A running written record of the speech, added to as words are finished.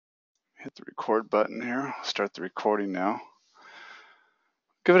Hit the record button here. Start the recording now.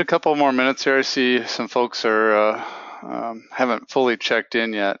 Give it a couple more minutes here. I see some folks are haven't fully checked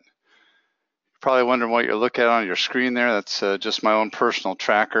in yet. You're probably wondering what you're looking at on your screen there. That's just my own personal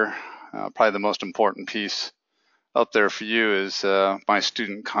tracker. Probably the most important piece up there for you is my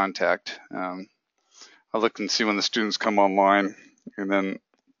student contact. I look and see when the students come online, and then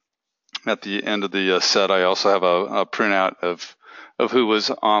at the end of the set, I also have a printout of who was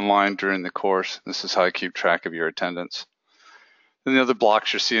online during the course. This is how I keep track of your attendance. And the other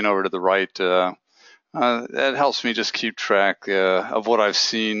blocks you're seeing over to the right, that helps me just keep track of what I've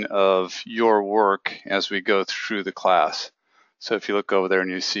seen of your work as we go through the class. So if you look over there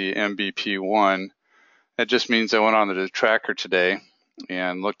and you see MBP1, that just means I went on the tracker today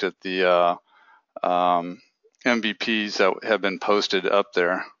and looked at the MVPs that have been posted up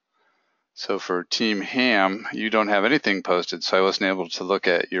there. So for Team Ham, you don't have anything posted, so I wasn't able to look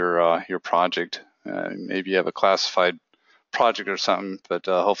at your project. Maybe you have a classified project or something, but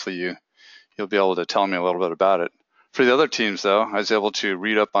hopefully you'll be able to tell me a little bit about it. For the other teams, though, I was able to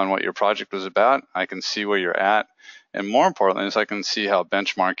read up on what your project was about. I can see where you're at, and more importantly, is I can see how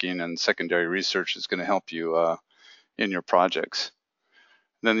benchmarking and secondary research is going to help you in your projects.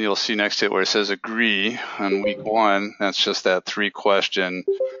 Then you'll see next to it where it says agree on week 1. That's just that 3-question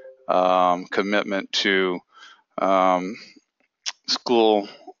commitment to school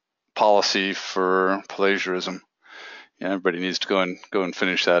policy for plagiarism. Yeah, everybody needs to go and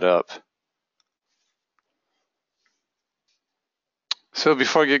finish that up. So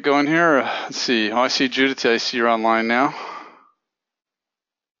before I get going here, let's see. Oh, I see Judith. I see you're online now.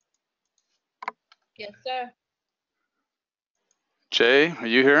 Yes, sir. Jay, are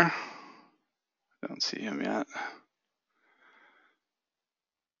you here? I don't see him yet.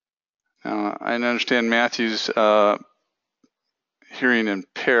 Now, I understand Matthew's hearing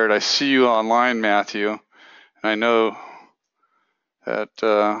impaired. I see you online, Matthew, and I know that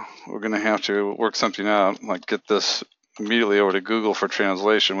we're going to have to work something out, like get this immediately over to Google for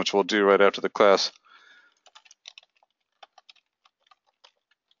translation, which we'll do right after the class.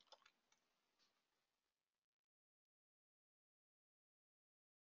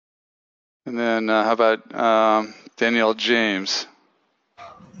 And then how about Danielle James?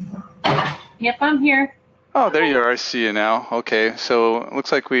 Yep, I'm here. Oh, there you are. I see you now. Okay, so it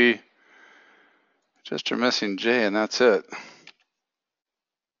looks like we just are missing Jay, and that's it.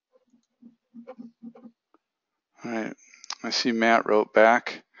 All right, I see Matt wrote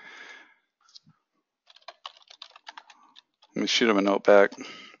back. Let me shoot him a note back.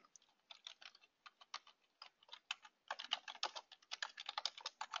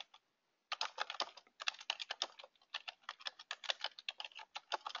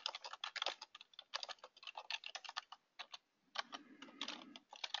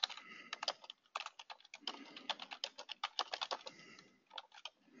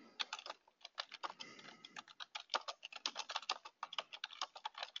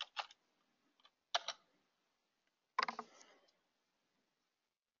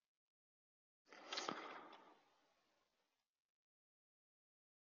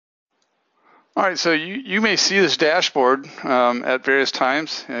 All right, so you may see this dashboard at various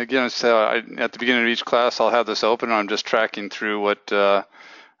times. Again, it's, at the beginning of each class, I'll have this open. I'm just tracking through what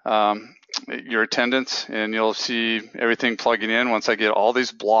your attendance, and you'll see everything plugging in. Once I get all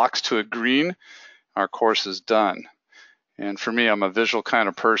these blocks to a green, our course is done. And for me, I'm a visual kind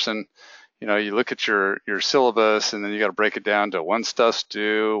of person. You know, you look at your syllabus, and then you got to break it down to when stuff's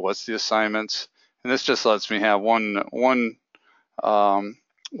due, what's the assignments, and this just lets me have one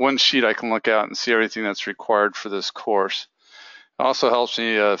sheet I can look at and see everything that's required for this course. It also helps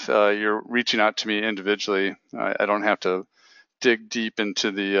me if you're reaching out to me individually. I don't have to dig deep into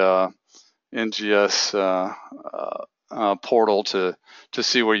the NGS portal to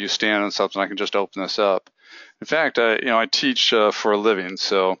see where you stand on something. I can just open this up. In fact, I teach for a living,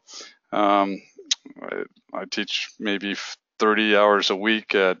 so I teach maybe 30 hours a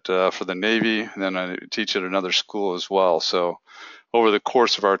week for the Navy, and then I teach at another school as well. So over the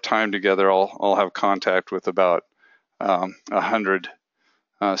course of our time together, I'll have contact with about 100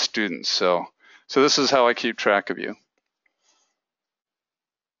 students. So this is how I keep track of you.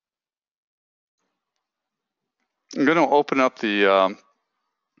 I'm going to open up the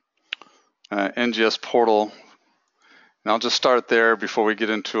NGS portal, and I'll just start there before we get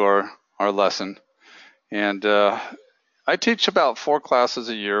into our lesson. And I teach about 4 classes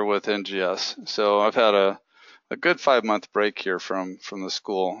a year with NGS, so I've had a good 5-month break here from the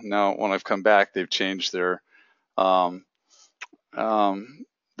school. Now, when I've come back, they've changed their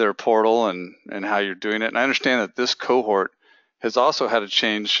portal and how you're doing it. And I understand that this cohort has also had a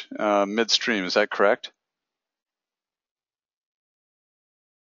change midstream. Is that correct?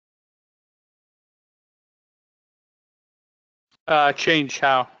 Change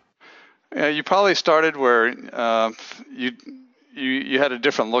how? Yeah, you probably started where you had a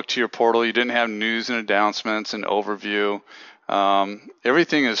different look to your portal. You didn't have news and announcements and overview.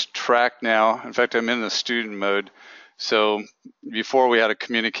 Everything is tracked now. In fact, I'm in the student mode. So before we had a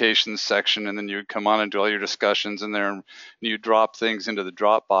communications section, and then you would come on and do all your discussions in there, and you drop things into the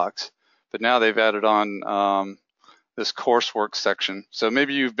Dropbox. But now they've added on this coursework section. So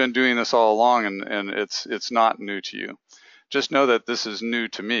maybe you've been doing this all along, and it's not new to you. Just know that this is new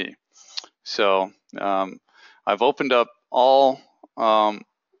to me. So I've opened up all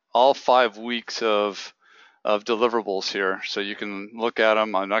 5 weeks of deliverables here, so you can look at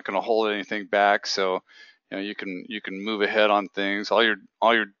them. I'm not going to hold anything back, so you can move ahead on things. All your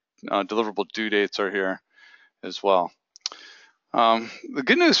deliverable due dates are here as well. The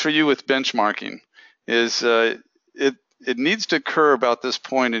good news for you with benchmarking is it needs to occur about this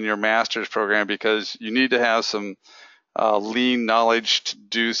point in your master's program, because you need to have some lean knowledge to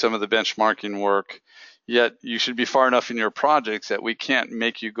do some of the benchmarking work. Yet you should be far enough in your projects that we can't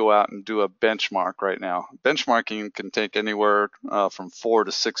make you go out and do a benchmark right now. Benchmarking can take anywhere from 4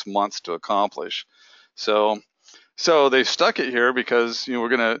 to 6 months to accomplish. So they've stuck it here because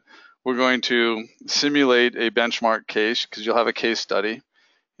we're going to simulate a benchmark case, because you'll have a case study,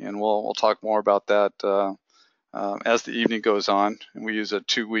 and we'll talk more about that as the evening goes on. And we use a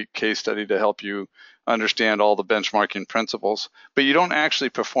 2-week case study to help you understand all the benchmarking principles. But you don't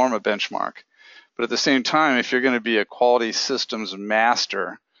actually perform a benchmark. But at the same time, if you're going to be a quality systems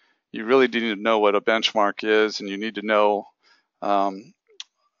master, you really do need to know what a benchmark is, and you need to know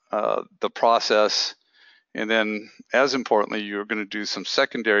the process. And then, as importantly, you're going to do some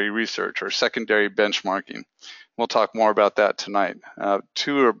secondary research or secondary benchmarking. We'll talk more about that tonight.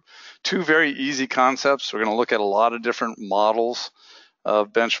 Two very easy concepts. We're going to look at a lot of different models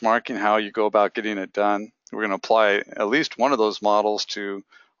of benchmarking, how you go about getting it done. We're going to apply at least one of those models to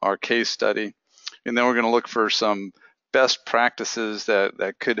our case study. And then we're going to look for some best practices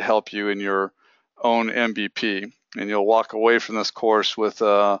that could help you in your own MVP. And you'll walk away from this course with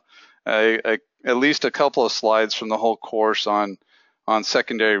at least a couple of slides from the whole course on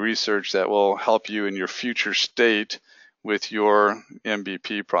secondary research that will help you in your future state with your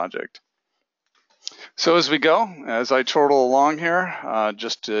MVP project. So as we go, as I chortle along here,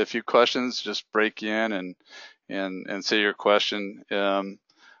 just a few questions, just break in and say your question.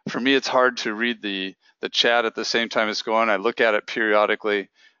 For me, it's hard to read the chat at the same time it's going. I look at it periodically,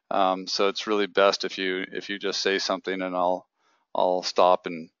 so it's really best if you just say something, and I'll stop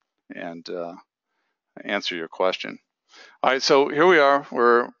and answer your question. All right, so here we are.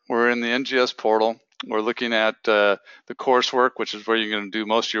 We're in the NGS portal. We're looking at the coursework, which is where you're going to do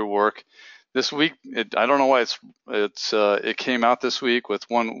most of your work. This week, I don't know why it came out this week with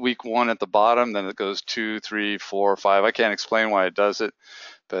week one at the bottom, then it goes 2, 3, 4, 5. I can't explain why it does it,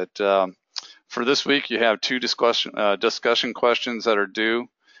 but for this week, you have 2 discussion questions that are due,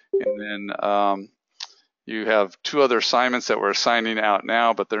 and then you have 2 other assignments that we're assigning out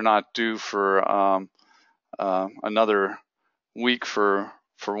now, but they're not due for another week for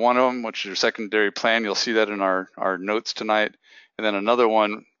one of them, which is your secondary plan. You'll see that in our notes tonight, and then another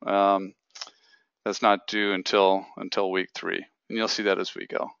one that's not due until week 3, and you'll see that as we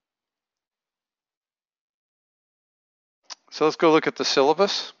go. So let's go look at the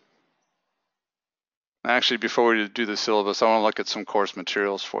syllabus. Actually, before we do the syllabus, I want to look at some course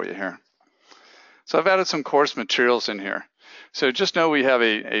materials for you here. So I've added some course materials in here. So just know we have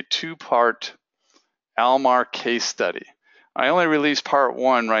a 2-part Almar case study. I only released part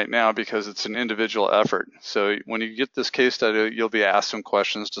 1 right now because it's an individual effort. So when you get this case study, you'll be asked some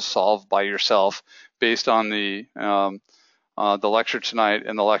questions to solve by yourself based on the lecture tonight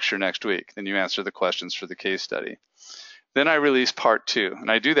and the lecture next week. Then you answer the questions for the case study. Then I release part 2, and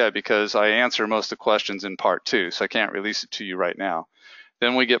I do that because I answer most of the questions in part 2, so I can't release it to you right now.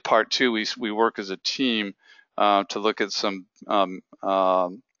 Then we get part 2, we work as a team to look at some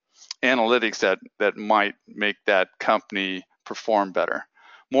analytics that might make that company perform better.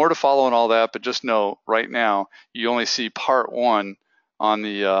 More to follow and all that, but just know right now you only see part 1 on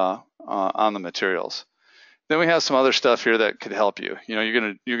the materials. Then we have some other stuff here that could help you.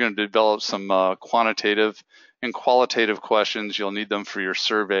 You're gonna develop some quantitative and qualitative questions. You'll need them for your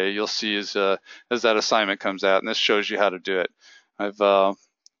survey. You'll see as that assignment comes out, and this shows you how to do it. I've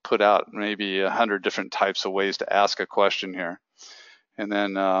put out maybe 100 different types of ways to ask a question here, and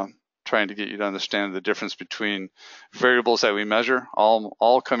then trying to get you to understand the difference between variables that we measure,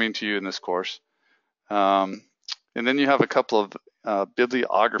 all coming to you in this course. And then you have a couple of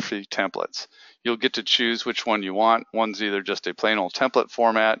bibliography templates. You'll get to choose which one you want. One's either just a plain old template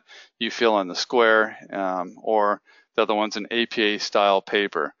format, you fill in the square, or the other one's an APA style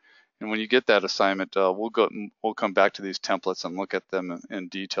paper. And when you get that assignment, we'll come back to these templates and look at them in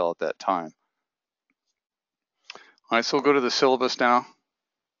detail at that time. All right, so we'll go to the syllabus now.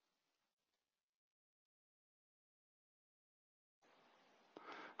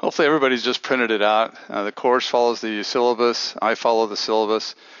 Hopefully everybody's just printed it out. The course follows the syllabus. I follow the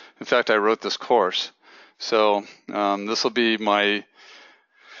syllabus. In fact, I wrote this course. So this will be my,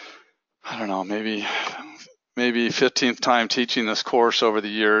 I don't know, maybe 15th time teaching this course over the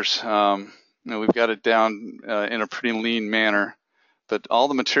years. We've got it down in a pretty lean manner, but all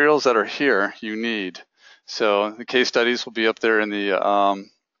the materials that are here you need. So the case studies will be up there in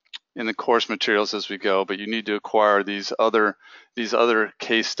the course materials as we go, but you need to acquire these other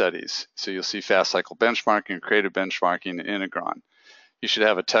case studies. So you'll see fast cycle benchmarking, creative benchmarking, and Integron. You should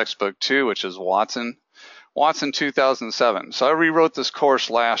have a textbook too, which is Watson 2007. So I rewrote this course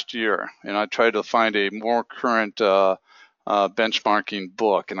last year, and I tried to find a more current benchmarking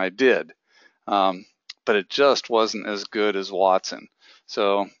book, and I did, but it just wasn't as good as Watson.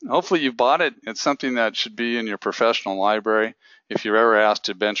 So hopefully you bought it. It's something that should be in your professional library. If you're ever asked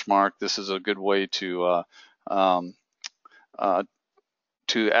to benchmark, this is a good way to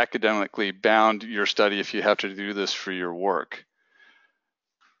academically bound your study if you have to do this for your work.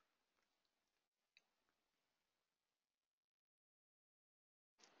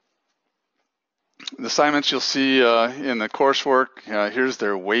 The assignments you'll see in the coursework, here's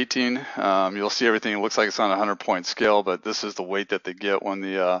their weighting. You'll see everything. It looks like it's on a 100-point scale, but this is the weight that they get when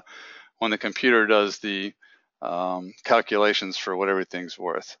the computer does the calculations for what everything's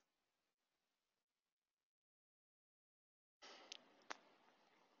worth.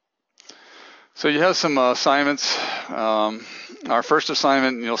 So you have some assignments. Our first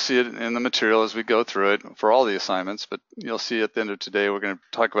assignment, you'll see it in the material as we go through it for all the assignments, but you'll see at the end of today, we're going to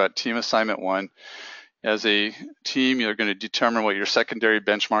talk about team assignment 1. As a team, you're going to determine what your secondary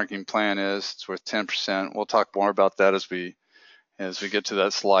benchmarking plan is. It's worth 10%. We'll talk more about that as we get to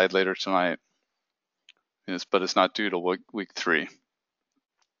that slide later tonight. But it's not due till week 3.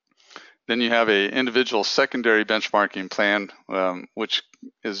 Then you have an individual secondary benchmarking plan, which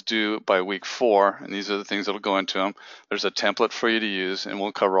is due by week 4, and these are the things that will go into them. There's a template for you to use, and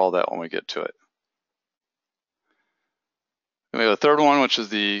we'll cover all that when we get to it. And we have a third one, which is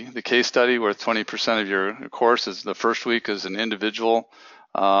the case study, where 20% of your course is the first week is an individual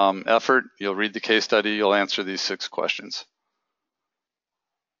effort. You'll read the case study, you'll answer these 6 questions.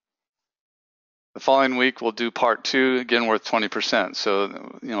 The following week, we'll do part 2, again worth 20%. So,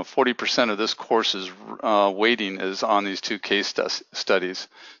 40% of this course's weighting is on these 2 case studies.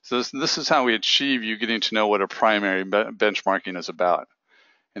 So this is how we achieve you getting to know what a primary benchmarking is about.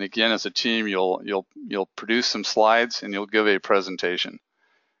 And again, as a team, you'll produce some slides and you'll give a presentation.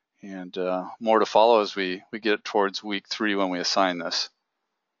 And more to follow as we get towards week 3 when we assign this.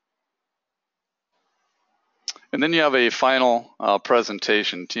 And then you have a final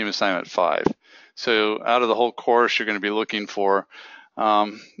presentation, team assignment 5. So out of the whole course, you're going to be looking for,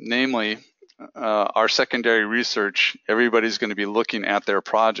 namely, our secondary research. Everybody's going to be looking at their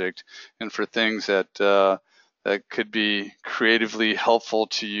project and for things that could be creatively helpful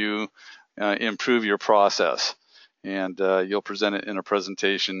to you, improve your process. And you'll present it in a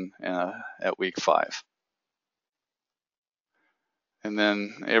presentation at week 5. And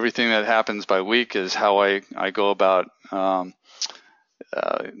then everything that happens by week is how I go about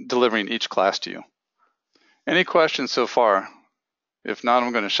delivering each class to you. Any questions so far? If not,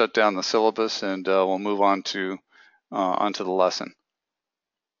 I'm going to shut down the syllabus and we'll move on to onto the lesson.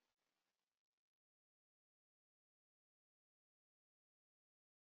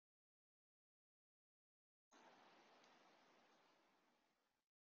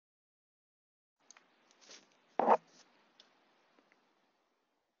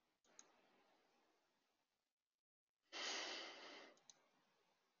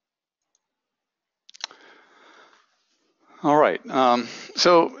 All right,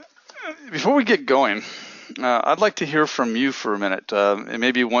 so before we get going, I'd like to hear from you for a minute. And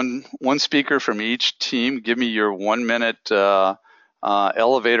maybe one speaker from each team, give me your 1-minute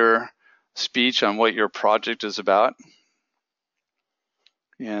elevator speech on what your project is about.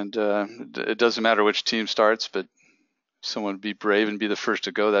 And it doesn't matter which team starts, but if someone would be brave and be the first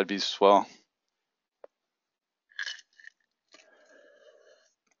to go, that'd be swell.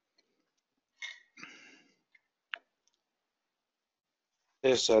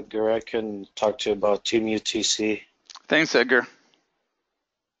 Yes, Edgar, I can talk to you about Team UTC. Thanks, Edgar.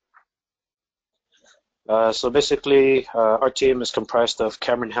 So basically, our team is comprised of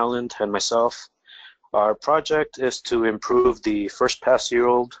Cameron Helland and myself. Our project is to improve the first pass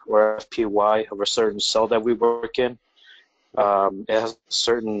yield, or FPY, of a certain cell that we work in. It has a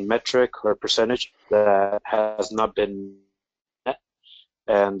certain metric or percentage that has not been met,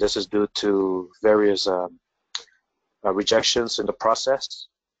 and this is due to various rejections in the process.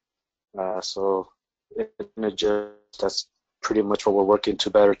 So that's pretty much what we're working to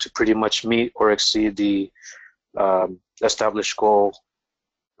better, to pretty much meet or exceed the established goal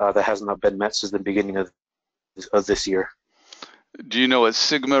that has not been met since the beginning of this year. Do you know what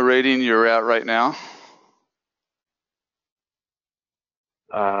sigma rating you're at right now?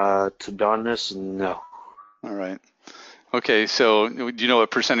 To be honest, no. All right. Okay, so do you know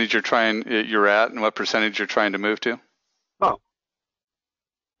what percentage you're at and what percentage you're trying to move to? Oh,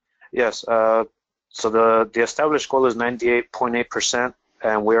 yes. So the established goal is 98.8%,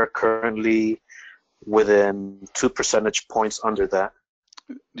 and we are currently within 2 percentage points under that.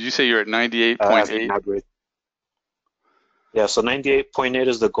 Did you say you're at As 98.8? an average. Yeah, so 98.8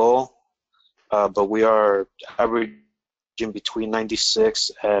 is the goal, but we are averaging between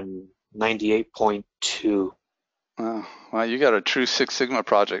 96 and 98.2. Well, you got a true Six Sigma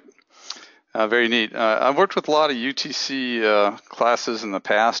project. Very neat. I've worked with a lot of UTC classes in the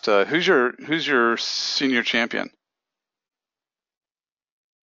past. Who's your senior champion?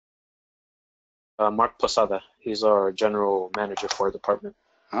 Mark Posada. He's our general manager for our department.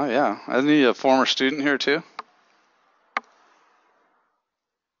 Oh yeah, isn't he a former student here too?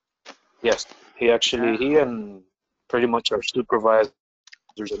 Yes, he and pretty much our supervisors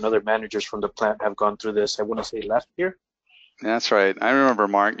and other managers from the plant have gone through this, I want to say last year. That's right. I remember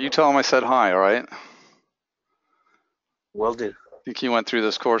Mark. You tell him I said hi, all right? Well did. I think he went through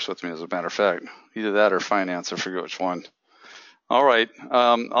this course with me, as a matter of fact. Either that or finance, I forget which one. All right.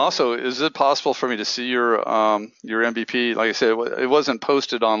 Also, is it possible for me to see your MVP? Like I said, it wasn't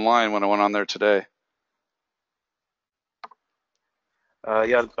posted online when I went on there today.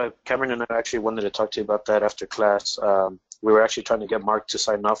 Yeah, Cameron and I actually wanted to talk to you about that after class. We were actually trying to get Mark to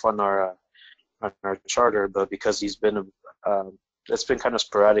sign off on our charter, but because he's been it's been kind of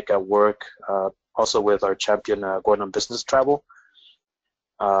sporadic at work, also with our champion going on business travel.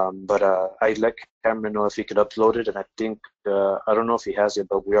 But I let Cameron know if he could upload it, and I think I don't know if he has it,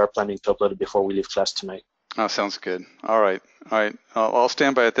 but we are planning to upload it before we leave class tonight. Oh, sounds good. All right. I'll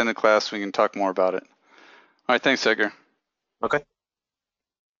stand by at the end of class so we can talk more about it. All right. Thanks, Edgar. Okay.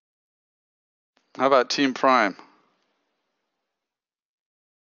 How about Team Prime?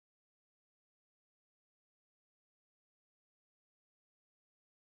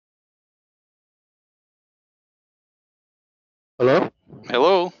 Hello?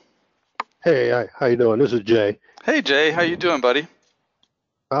 Hello. Hey, how you doing? This is Jay. Hey, Jay. How you doing, buddy?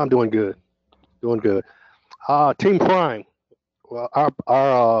 I'm doing good. Doing good. Team Prime. Well,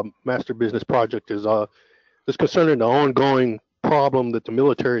 our master business project is concerning the ongoing problem that the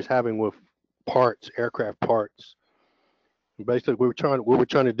military is having with parts, aircraft parts. Basically, what we're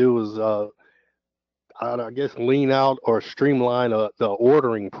trying to do is, I guess, lean out or streamline the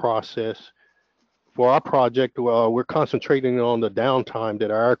ordering process. For our project, we're concentrating on the downtime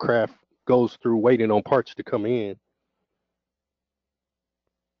that our aircraft goes through waiting on parts to come in.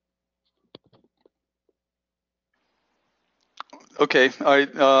 Okay.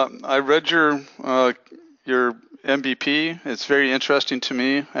 I read your MVP. It's very interesting to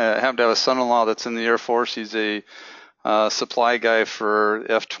me. I happen to have a son-in-law that's in the Air Force. He's a supply guy for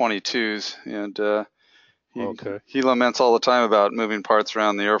F-22s, and he laments all the time about moving parts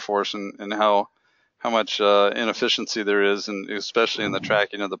around the Air Force and how much inefficiency there is, and especially in the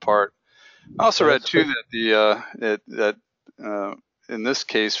tracking of the part. I also read too that in this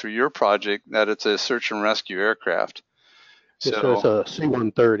case for your project that it's a search and rescue aircraft. Yes, sir. It's a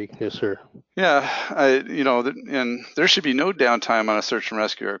C-130. Yes, sir. Yeah, and there should be no downtime on a search and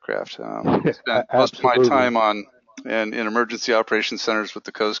rescue aircraft. I spent most of my time in emergency operations centers with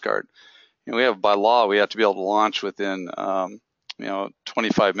the Coast Guard. We have, by law, we have to be able to launch within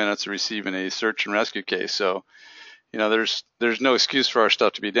 25 minutes of receiving a search and rescue case. So, there's no excuse for our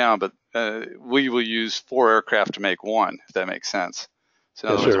stuff to be down, but we will use 4 aircraft to make one, if that makes sense. So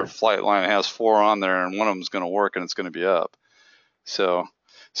in other words, our flight line has 4 on there, and one of them is going to work, and it's going to be up. So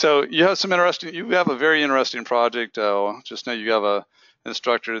you have a very interesting project. Just know you have an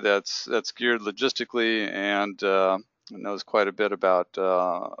instructor that's geared logistically and knows quite a bit about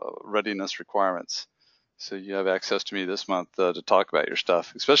readiness requirements. So you have access to me this month to talk about your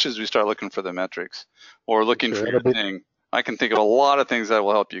stuff, especially as we start looking for the metrics or looking for your thing. I can think of a lot of things that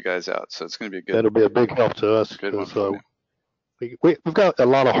will help you guys out. So it's going to be a good. That'll be a big help to us. Good one for you. We've got a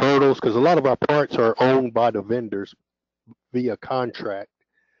lot of hurdles because a lot of our parts are owned by the vendors via contract.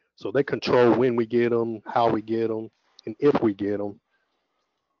 So they control when we get them, how we get them, and if we get them.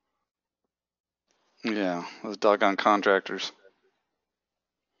 Yeah, those doggone contractors.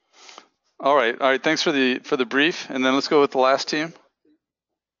 All right. Thanks for the brief, and then let's go with the last team.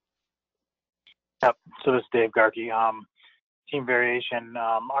 Yep. So this is Dave Garkey. Team variation.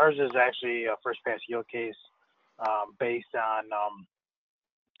 Ours is actually a first pass yield case based on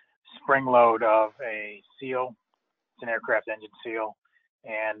spring load of a seal. It's an aircraft engine seal,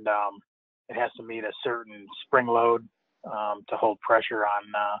 and it has to meet a certain spring load to hold pressure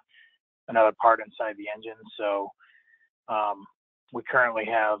on another part inside the engine. So we currently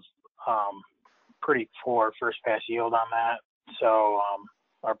have pretty poor first pass yield on that. So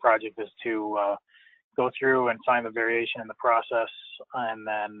our project is to go through and find the variation in the process, and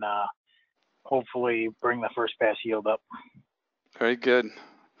then hopefully bring the first pass yield up. Very good.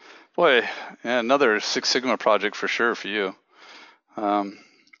 Boy, yeah, another Six Sigma project for sure for you.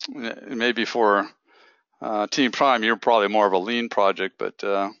 Maybe for Team Prime, you're probably more of a lean project, but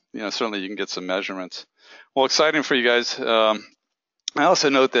certainly you can get some measurements. Well, exciting for you guys. I also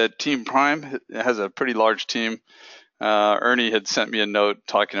note that Team Prime has a pretty large team. Ernie had sent me a note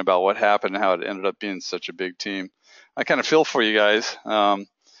talking about what happened and how it ended up being such a big team. I kind of feel for you guys.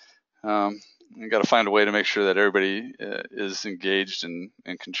 You got to find a way to make sure that everybody is engaged and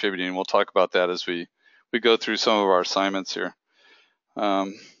contributing. We'll talk about that as we go through some of our assignments here.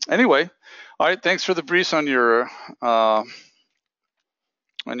 Anyway, all right. Thanks for the briefs on your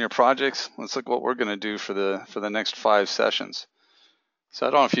projects. Let's look what we're going to do for the next 5 sessions. So I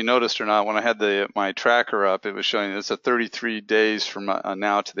don't know if you noticed or not, when I had my tracker up, it was showing it's a 33 days from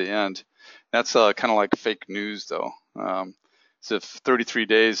now to the end. That's kind of like fake news, though. So if 33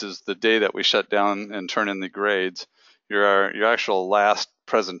 days is the day that we shut down and turn in the grades, your actual last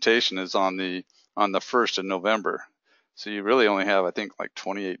presentation is on the 1st of November. So you really only have, I think, like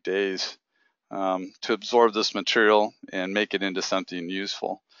 28 days to absorb this material and make it into something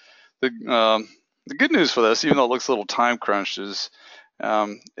useful. The good news for this, even though it looks a little time crunched, is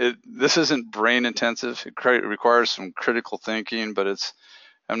this isn't brain intensive. It requires some critical thinking, but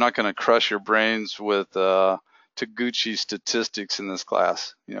I'm not going to crush your brains with Taguchi statistics in this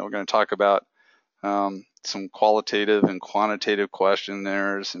class. We're going to talk about some qualitative and quantitative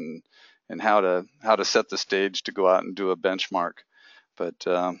questionnaires and how to set the stage to go out and do a benchmark. But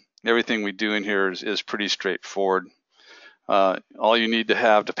everything we do in here is pretty straightforward. All you need to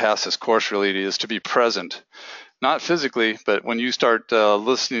have to pass this course really is to be present. Not physically, but when you start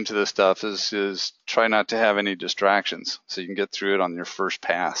listening to this stuff, is try not to have any distractions so you can get through it on your first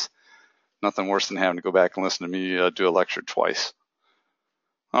pass. Nothing worse than having to go back and listen to me do a lecture twice.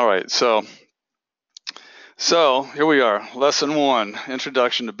 All right, so here we are. Lesson 1,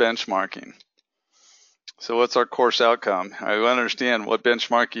 Introduction to Benchmarking. So what's our course outcome? I understand what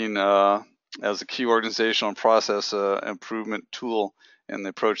benchmarking as a key organizational and process improvement tool and the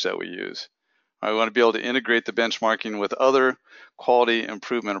approach that we use. I want to be able to integrate the benchmarking with other quality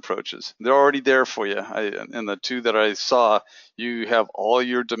improvement approaches. They're already there for you. In the 2 that I saw, you have all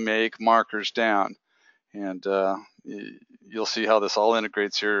your DMAIC markers down, and you'll see how this all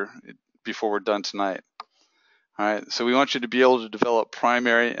integrates here before we're done tonight. All right, so we want you to be able to develop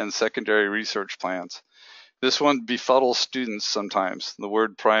primary and secondary research plans. This one befuddles students sometimes, the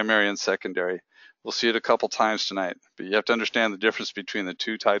word primary and secondary. We'll see it a couple times tonight, but you have to understand the difference between the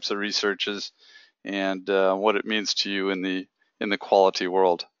 2 types of researches and what it means to you in the quality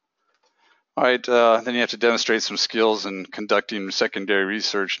world. All right, then you have to demonstrate some skills in conducting secondary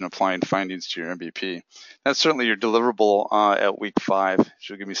research and applying findings to your MVP. That's certainly your deliverable at week 5.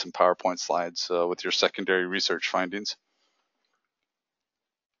 She'll give me some PowerPoint slides with your secondary research findings.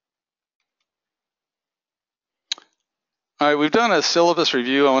 All right, we've done a syllabus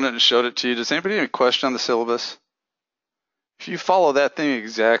review. I wanted to show it to you. Does anybody have a question on the syllabus? If you follow that thing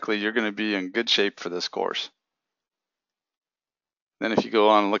exactly, you're going to be in good shape for this course. Then if you go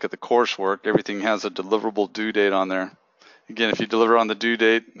on and look at the coursework, everything has a deliverable due date on there. Again, if you deliver on the due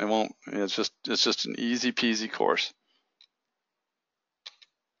date, it's just an easy peasy course.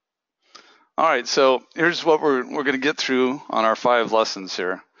 All right, so here's what we're going to get through on our 5 lessons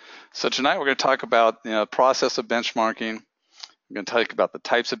here. So tonight we're going to talk about the process of benchmarking. We're going to talk about the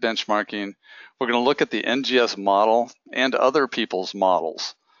types of benchmarking. We're going to look at the NGS model and other people's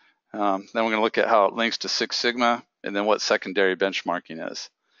models. Then we're going to look at how it links to Six Sigma and then what secondary benchmarking is.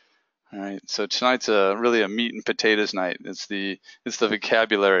 All right, so tonight's really a meat and potatoes night. It's the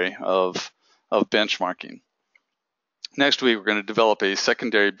vocabulary of benchmarking. Next week, we're going to develop a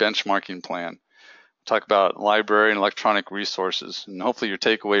secondary benchmarking plan. We'll talk about library and electronic resources. And hopefully your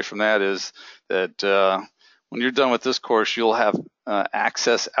takeaway from that is that when you're done with this course, you'll have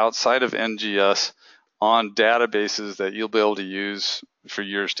access outside of NGS on databases that you'll be able to use for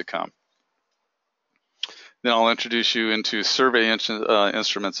years to come. Then I'll introduce you into survey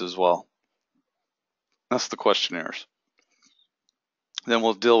instruments as well. That's the questionnaires. Then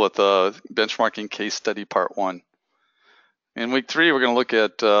we'll deal with benchmarking case study part 1. In week 3, we're going to look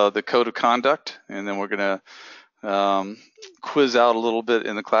at the code of conduct, and then we're going to quiz out a little bit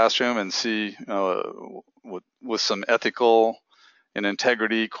in the classroom and see with some ethical and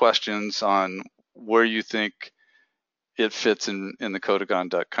integrity questions on where you think it fits in the code of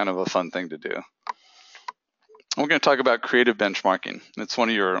conduct. Kind of a fun thing to do. We're going to talk about creative benchmarking. It's one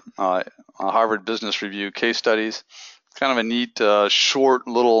of your Harvard Business Review case studies. It's kind of a neat, short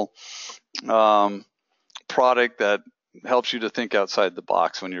little product that helps you to think outside the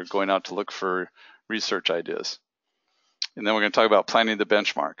box when you're going out to look for research ideas. And then we're going to talk about planning the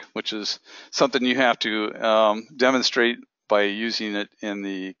benchmark, which is something you have to demonstrate by using it in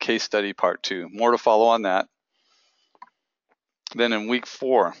the case study part 2. More to follow on that. Then in week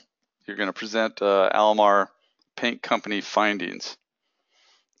 4, you're going to present Almar Paint Company findings.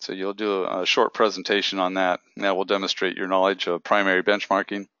 So you'll do a short presentation on that, and that will demonstrate your knowledge of primary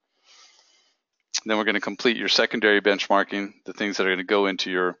benchmarking. Then we're going to complete your secondary benchmarking, the things that are going to go into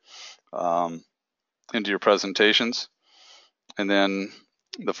your presentations. And then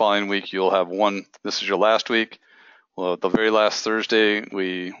the following week you'll have one. This is your last week. Well, the very last Thursday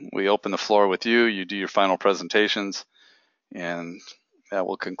we open the floor with you. You do your final presentations, and that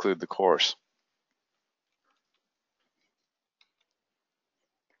will conclude the course.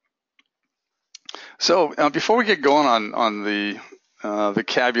 So before we get going on the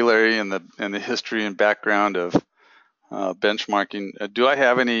vocabulary and the history and background of benchmarking, do I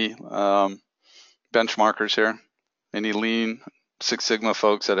have any benchmarkers here? Any Lean Six Sigma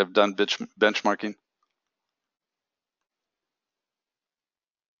folks that have done benchmarking?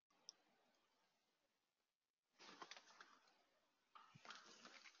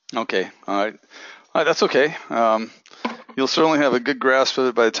 Okay, all right, that's okay. You'll certainly have a good grasp of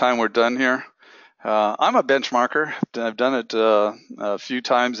it by the time we're done here. I'm a benchmarker. I've done it a few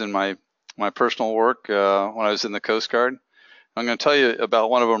times in my personal work when I was in the Coast Guard. I'm going to tell you about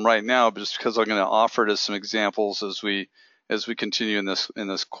one of them right now, just because I'm going to offer it as some examples as we continue in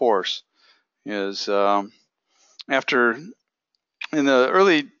this course. Is after in the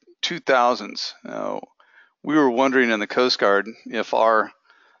early 2000s, we were wondering in the Coast Guard if our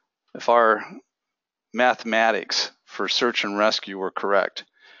mathematics for search and rescue were correct.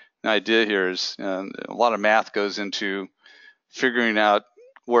 The idea here is a lot of math goes into figuring out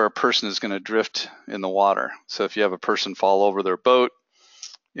where a person is going to drift in the water. So if you have a person fall over their boat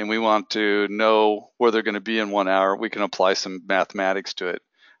and we want to know where they're going to be in 1 hour, we can apply some mathematics to it.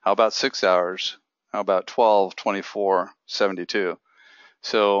 How about 6 hours? How about 12, 24, 72?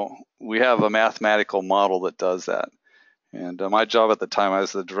 So we have a mathematical model that does that. And my job at the time, I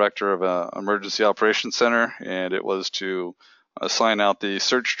was the director of an emergency operations center, and it was to assign out the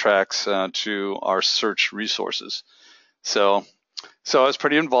search tracks to our search resources. So I was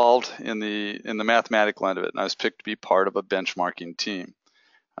pretty involved in the mathematical end of it, and I was picked to be part of a benchmarking team.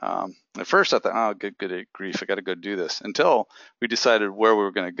 At first I thought, oh, good grief, I got to go do this, until we decided where we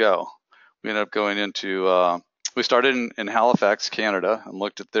were going to go. We ended up going into, we started in Halifax, Canada, and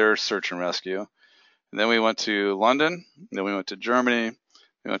looked at their search and rescue. And then we went to London, then we went to Germany,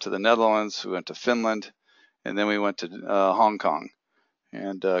 we went to the Netherlands, we went to Finland, and then we went to Hong Kong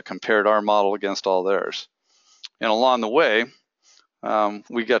and compared our model against all theirs. And along the way,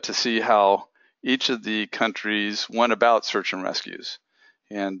 we got to see how each of the countries went about search and rescues.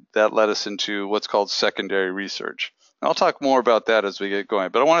 And that led us into what's called secondary research. And I'll talk more about that as we get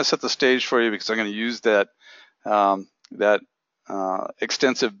going. But I want to set the stage for you because I'm going to use that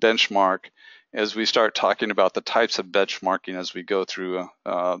extensive benchmark as we start talking about the types of benchmarking as we go through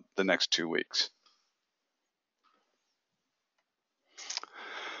the next 2 weeks.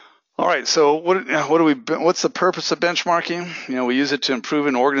 All right, so what's the purpose of benchmarking? You know, we use it to improve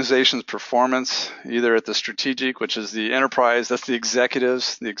an organization's performance, either at the strategic, which is the enterprise, that's the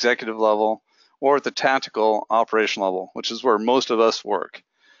executive level, or at the tactical operation level, which is where most of us work.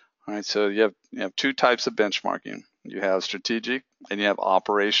 All right, so you have 2 types of benchmarking. You have strategic and you have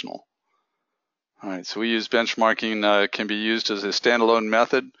operational. All right, so we use benchmarking, can be used as a standalone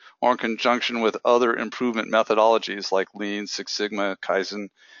method or in conjunction with other improvement methodologies like Lean, Six Sigma, Kaizen,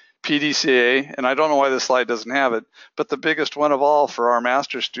 PDCA, and I don't know why this slide doesn't have it, but the biggest one of all for our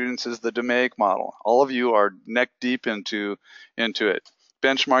master's students is the DMAIC model. All of you are neck deep into it.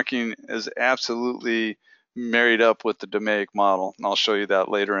 benchmarking is absolutely married up with the DMAIC model, and I'll show you that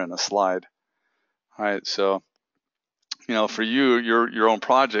later in a slide. All right, so for you, your own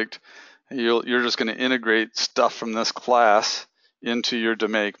project, you're just going to integrate stuff from this class into your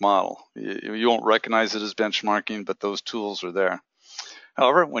DMAIC model. You won't recognize it as benchmarking, but those tools are there.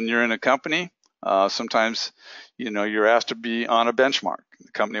 However, when you're in a company, sometimes you're asked to be on a benchmark.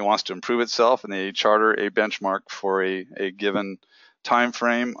 The company wants to improve itself, and they charter a benchmark for a given time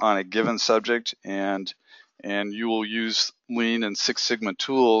frame on a given subject, and you will use Lean and Six Sigma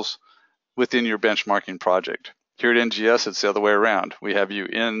tools within your benchmarking project. Here at NGS, it's the other way around. We have you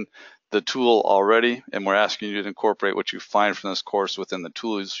in the tool already, and we're asking you to incorporate what you find from this course within the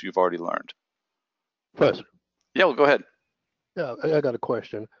tools you've already learned. Professor. Yeah, well, go ahead. Yeah, I got a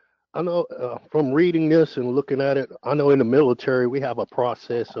question. I know from reading this and looking at it, I know in the military we have a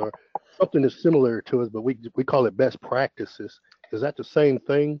process or something that's similar to it, but we call it best practices. Is that the same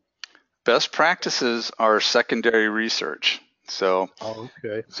thing? Best practices are secondary research. So,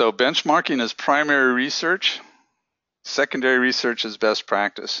 okay. So benchmarking is primary research. Secondary research is best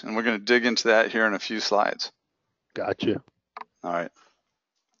practice, and we're going to dig into that here in a few slides. Gotcha. All right.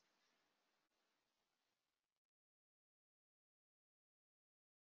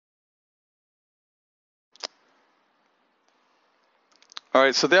 All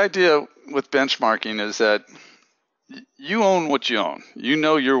right, so the idea with benchmarking is that you own what you own. You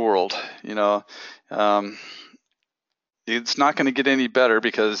know your world. It's not going to get any better,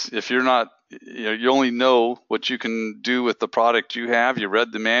 because if you're not, you only know what you can do with the product you have. You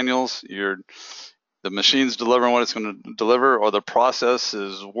read the manuals. The machine's delivering what it's going to deliver, or the process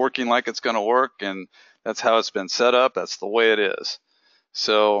is working like it's going to work, and that's how it's been set up. That's the way it is.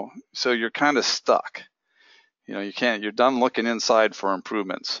 So you're kind of stuck. You're done looking inside for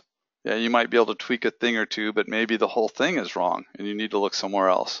improvements. Yeah, you might be able to tweak a thing or two, but maybe the whole thing is wrong and you need to look somewhere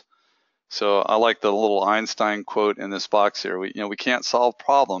else. So I like the little Einstein quote in this box here. We can't solve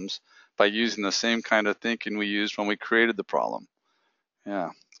problems by using the same kind of thinking we used when we created the problem. Yeah.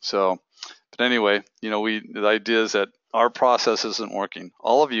 So, but anyway, the idea is that our process isn't working.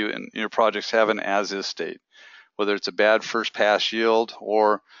 All of you in your projects have an as-is state, whether it's a bad first pass yield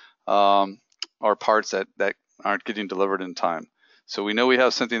or parts that aren't getting delivered in time. So we know we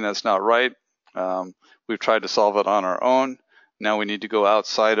have something that's not right. We've tried to solve it on our own. Now we need to go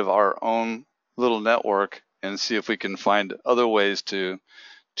outside of our own little network and see if we can find other ways to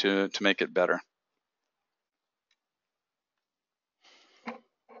make it better.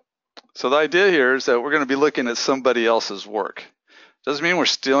 So the idea here is that we're going to be looking at somebody else's work. Doesn't mean we're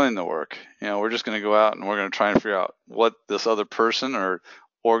stealing the work. We're just going to go out and we're going to try and figure out what this other person or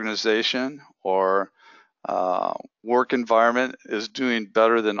organization or work environment is doing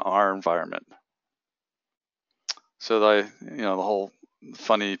better than our environment. So the whole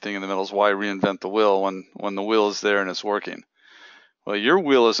funny thing in the middle is, why reinvent the wheel when the wheel is there and it's working? Well, your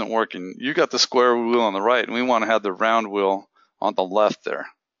wheel isn't working. You got the square wheel on the right, and we want to have the round wheel on the left there.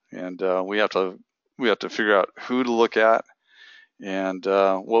 And we have to figure out who to look at and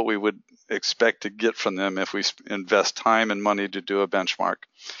what we would expect to get from them if we invest time and money to do a benchmark.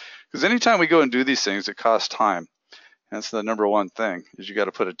 Because anytime we go and do these things, it costs time. That's the number one thing, is you got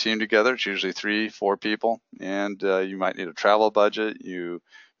to put a team together. It's usually 3-4 people, and you might need a travel budget. You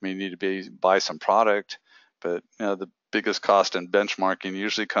may need to buy some product, but the biggest cost in benchmarking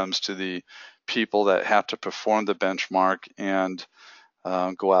usually comes to the people that have to perform the benchmark and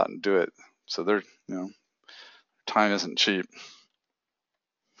go out and do it. So time isn't cheap.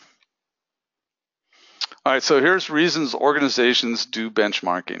 All right, so here's reasons organizations do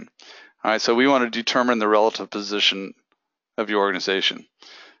benchmarking. All right, so we want to determine the relative position of your organization. And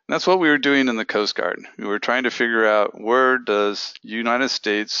that's what we were doing in the Coast Guard. We were trying to figure out, where does United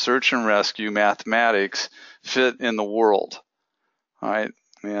States search and rescue mathematics fit in the world? All right,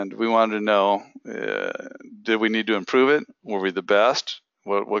 and we wanted to know, did we need to improve it? Were we the best?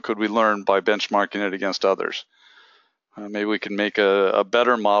 What could we learn by benchmarking it against others? Maybe we can make a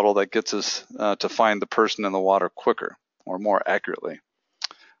better model that gets us to find the person in the water quicker or more accurately.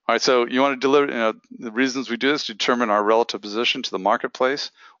 All right, so you want to deliver, the reasons we do this, determine our relative position to the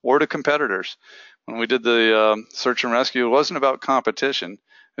marketplace or to competitors. When we did the search and rescue, it wasn't about competition.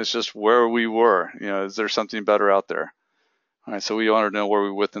 It's just where we were. Is there something better out there? All right, so we want to know where we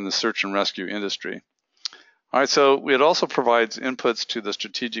were within the search and rescue industry. All right, so it also provides inputs to the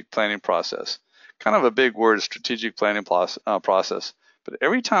strategic planning process. Kind of a big word, strategic planning process. But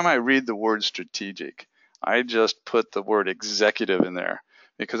every time I read the word strategic, I just put the word executive in there,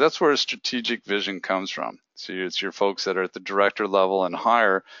 because that's where strategic vision comes from. So it's your folks that are at the director level and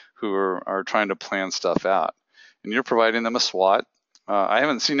higher who are trying to plan stuff out. And you're providing them a SWOT, I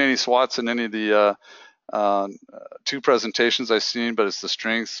haven't seen any SWOTs in any of the two presentations I've seen, but it's the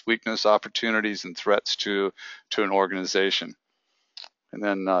strengths, weakness, opportunities, and threats to an organization. And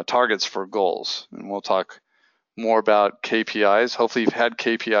then targets for goals. And we'll talk more about KPIs. Hopefully you've had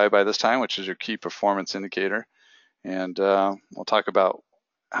KPI by this time, which is your key performance indicator. And we'll talk about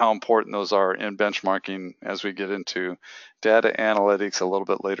how important those are in benchmarking as we get into data analytics a little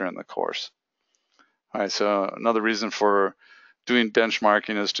bit later in the course. All right, so another reason for doing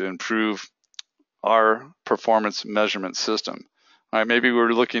benchmarking is to improve our performance measurement system. All right, maybe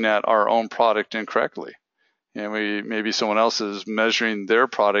we're looking at our own product incorrectly. And maybe someone else is measuring their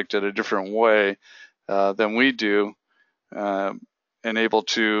product at a different way than we do, and able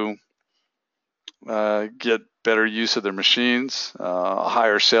to get better use of their machines, a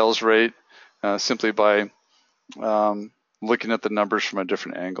higher sales rate, simply by looking at the numbers from a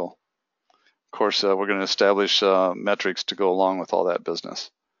different angle. Of course, we're going to establish metrics to go along with all that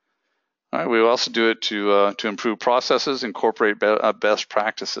business. All right, we also do it to improve processes, incorporate best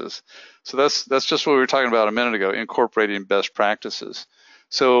practices. So that's just what we were talking about a minute ago, incorporating best practices.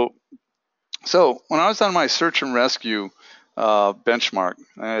 So when I was on my search and rescue benchmark,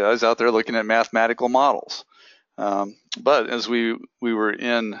 I was out there looking at mathematical models. But as we were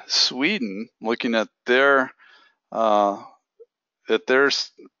in Sweden looking at their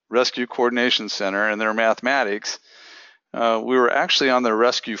rescue coordination center and their mathematics, we were actually on the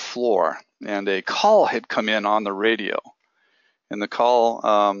rescue floor, and a call had come in on the radio. And the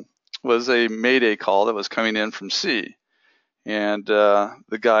call was a mayday call that was coming in from sea. And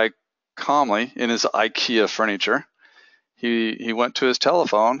the guy calmly, in his IKEA furniture, he went to his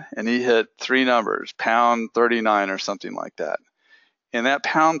telephone and he hit 3 numbers, pound 39 or something like that. And that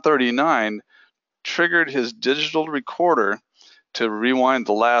pound 39 triggered his digital recorder to rewind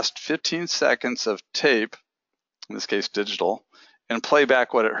the last 15 seconds of tape, in this case digital, and play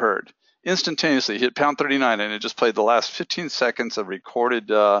back what it heard. Instantaneously, he hit pound 39 and it just played the last 15 seconds of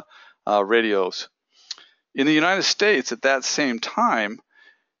recorded radios. In the United States at that same time,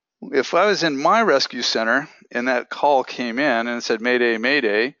 if I was in my rescue center and that call came in and it said Mayday,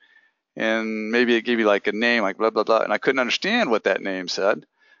 Mayday, and maybe it gave you like a name like blah, blah, blah, and I couldn't understand what that name said,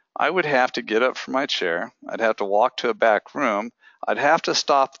 I would have to get up from my chair. I'd have to walk to a back room. I'd have to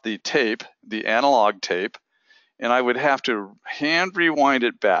stop the tape, the analog tape, and I would have to hand rewind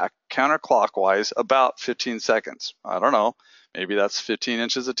it back counterclockwise about 15 seconds. I don't know, maybe that's 15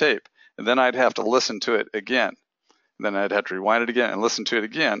 inches of tape. And then I'd have to listen to it again. Then I'd have to rewind it again and listen to it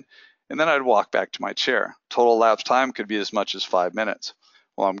again. And then I'd walk back to my chair. Total elapsed time could be as much as 5 minutes.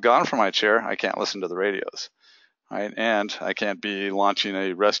 Well, I'm gone from my chair. I can't listen to the radios, right? And I can't be launching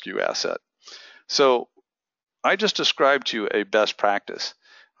a rescue asset. So I just described to you a best practice.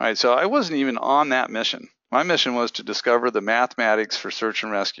 All right, so I wasn't even on that mission. My mission was to discover the mathematics for search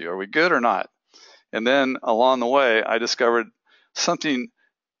and rescue. Are we good or not? And then along the way, I discovered something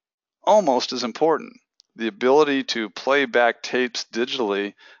almost as important, the ability to play back tapes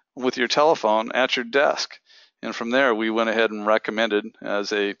digitally with your telephone at your desk. And from there, we went ahead and recommended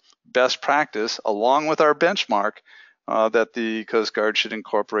as a best practice, along with our benchmark, that the Coast Guard should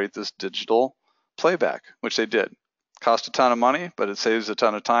incorporate this digital playback, which they did. Cost a ton of money, but it saves a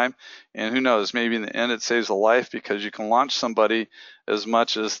ton of time. And who knows, maybe in the end it saves a life, because you can launch somebody as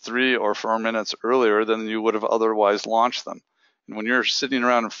much as 3 or 4 minutes earlier than you would have otherwise launched them. And when you're sitting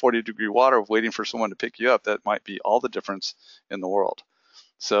around in 40-degree water waiting for someone to pick you up, that might be all the difference in the world.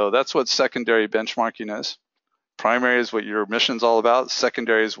 So that's what secondary benchmarking is. Primary is what your mission's all about.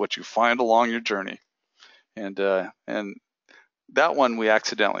 Secondary is what you find along your journey. And that one we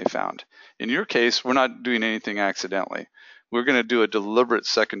accidentally found. In your case, we're not doing anything accidentally. We're going to do a deliberate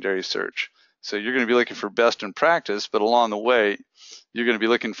secondary search. So you're going to be looking for best in practice, but along the way, you're going to be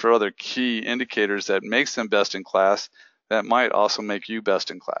looking for other key indicators that makes them best in class that might also make you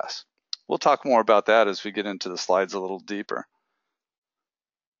best in class. We'll talk more about that as we get into the slides a little deeper.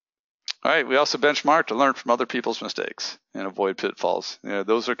 All right, we also benchmark to learn from other people's mistakes and avoid pitfalls. You know,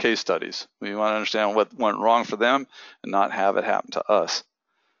 those are case studies. We want to understand what went wrong for them and not have it happen to us.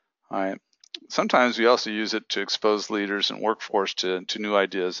 All right. Sometimes we also use it to expose leaders and workforce to new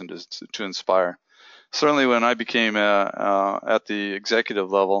ideas and to inspire. Certainly when I became at the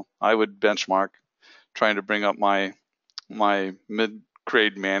executive level, I would benchmark, trying to bring up my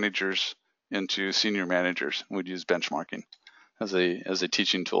mid-grade managers into senior managers. We'd use benchmarking as a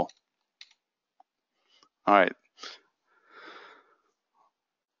teaching tool. All right.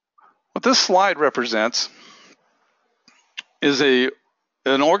 What this slide represents is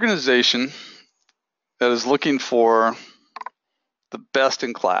an organization that is looking for the best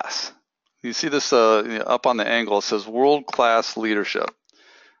in class. You see this up on the angle, it says world-class leadership.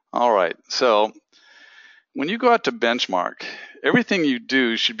 All right, so when you go out to benchmark, everything you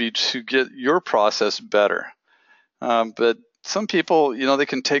do should be to get your process better. But some people, they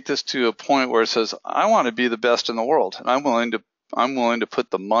can take this to a point where it says, I want to be the best in the world, and I'm willing to put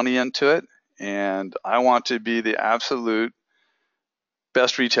the money into it, and I want to be the absolute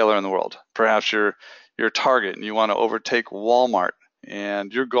best retailer in the world. Perhaps you're Target and you want to overtake Walmart,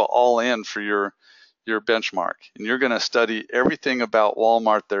 and you go all in for your benchmark, and you're going to study everything about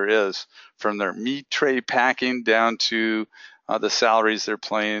Walmart there is, from their meat tray packing down to the salaries they're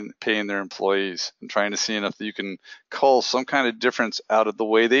paying their employees, and trying to see if you can cull some kind of difference out of the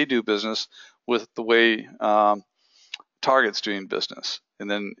way they do business with the way Target's doing business, and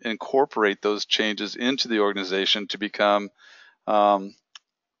then incorporate those changes into the organization to become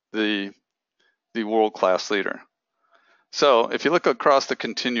the world-class leader. So if you look across the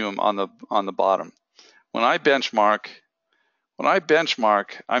continuum on the bottom, when I benchmark,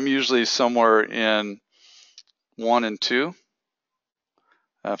 I'm usually somewhere in 1 and 2.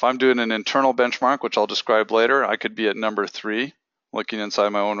 If I'm doing an internal benchmark, which I'll describe later, I could be at number 3, looking inside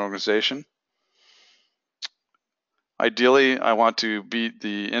my own organization. Ideally, I want to beat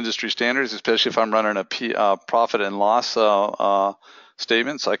the industry standards, especially if I'm running a profit and loss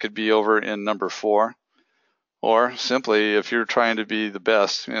statement. So I could be over in number 4. Or simply, if you're trying to be the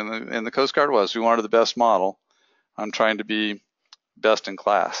best, and the Coast Guard we wanted the best model, I'm trying to be best in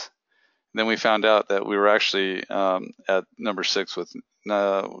class. And then we found out that we were actually at number 6 with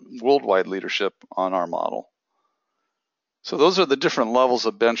worldwide leadership on our model. So those are the different levels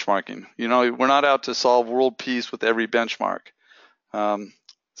of benchmarking. We're not out to solve world peace with every benchmark.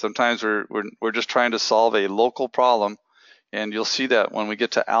 Sometimes we're just trying to solve a local problem, and you'll see that when we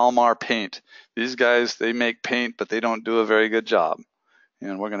get to Almar Paint. These guys, they make paint, but they don't do a very good job,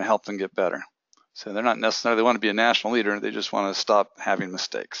 and we're going to help them get better. So they're not necessarily want to be a national leader, they just want to stop having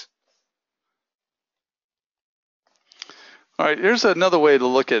mistakes. All right, here's another way to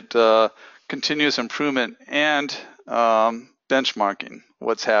look at continuous improvement and benchmarking,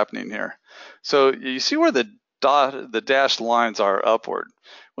 what's happening here. So you see where the dashed lines are upward.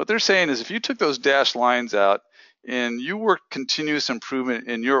 What they're saying is if you took those dashed lines out and you worked continuous improvement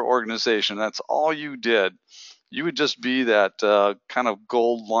in your organization, that's all you did, you would just be that kind of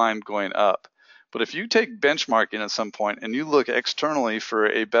gold line going up. But if you take benchmarking at some point and you look externally for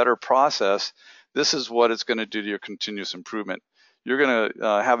a better process, this is what it's going to do to your continuous improvement. You're going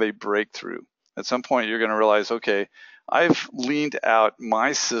to have a breakthrough. At some point, you're going to realize, okay, I've leaned out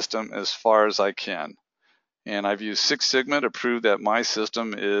my system as far as I can. And I've used Six Sigma to prove that my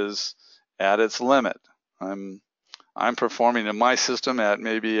system is at its limit. I'm performing in my system at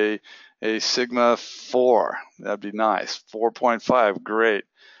maybe a Sigma 4. That'd be nice. 4.5, great.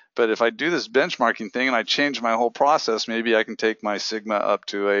 But if I do this benchmarking thing and I change my whole process, maybe I can take my Sigma up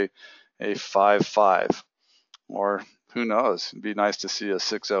to a 5.5, or who knows? It'd be nice to see a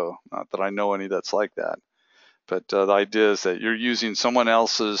 6.0. Not that I know any that's like that, but the idea is that you're using someone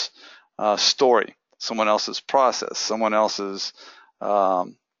else's story, someone else's process, someone else's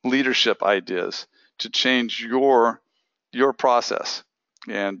leadership ideas to change your process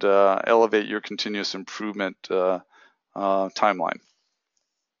and elevate your continuous improvement timeline.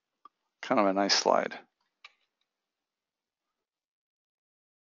 Kind of a nice slide.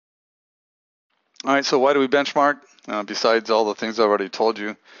 All right, so why do we benchmark? Besides all the things I've already told you,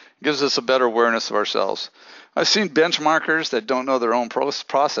 it gives us a better awareness of ourselves. I've seen benchmarkers that don't know their own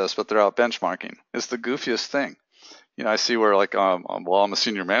process, but they're out benchmarking. It's the goofiest thing. I see where well, I'm a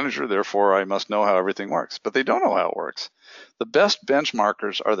senior manager, therefore I must know how everything works, but they don't know how it works. The best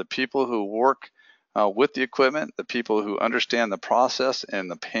benchmarkers are the people who work with the equipment, the people who understand the process and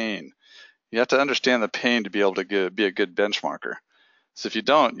the pain. You have to understand the pain to be able to be a good benchmarker. So if you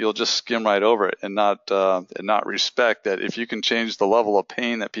don't, you'll just skim right over it and not respect that if you can change the level of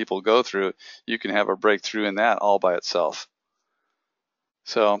pain that people go through, you can have a breakthrough in that all by itself.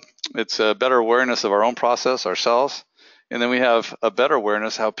 So it's a better awareness of our own process ourselves, and then we have a better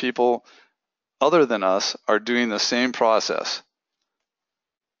awareness how people other than us are doing the same process.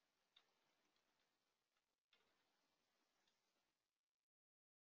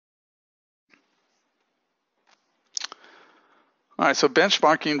 All right, so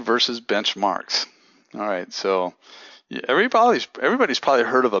benchmarking versus benchmarks. All right, so everybody's probably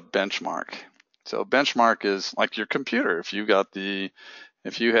heard of a benchmark. So benchmark is like your computer. If you have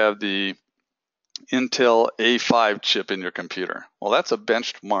the Intel A5 chip in your computer, well, that's a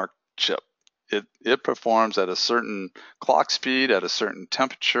benchmark chip. It performs at a certain clock speed, at a certain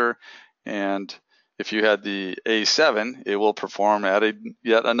temperature, and If you had the A7, it will perform at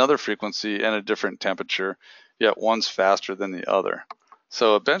yet another frequency and a different temperature, yet one's faster than the other.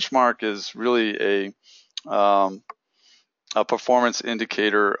 So a benchmark is really a performance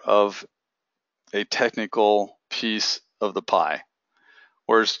indicator of a technical piece of the pie.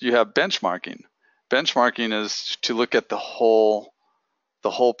 Whereas you have benchmarking. Benchmarking is to look at the whole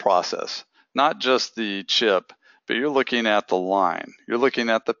process, not just the chip, but you're looking at the line, you're looking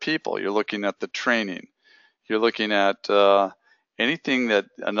at the people, you're looking at the training, you're looking at anything that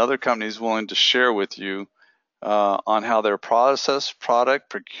another company is willing to share with you on how their process, product,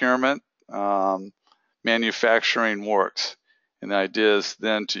 procurement, manufacturing works. And the idea is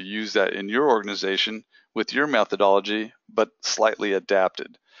then to use that in your organization with your methodology, but slightly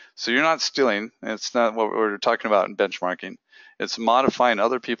adapted. So you're not stealing. It's not what we're talking about in benchmarking. It's modifying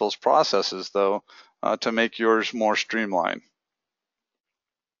other people's processes, though, to make yours more streamlined.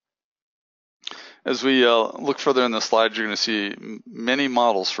 As we look further in the slides, you're going to see many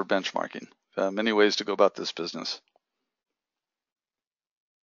models for benchmarking, many ways to go about this business.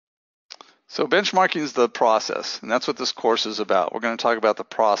 So benchmarking is the process, and that's what this course is about. We're going to talk about the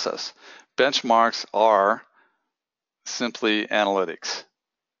process. Benchmarks are simply analytics.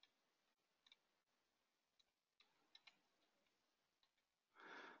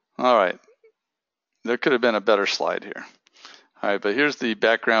 All right, there could have been a better slide here. All right, but here's the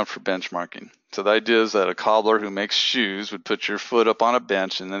background for benchmarking. So the idea is that a cobbler who makes shoes would put your foot up on a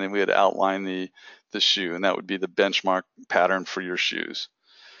bench, and then we would outline the shoe, and that would be the benchmark pattern for your shoes.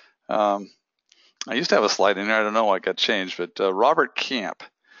 I used to have a slide in there. I don't know why it got changed, but Robert Camp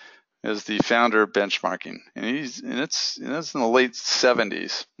is the founder of benchmarking, and it's in the late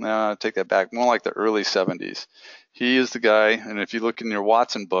 70s. No, I take that back, more like the early 70s. He is the guy, and if you look in your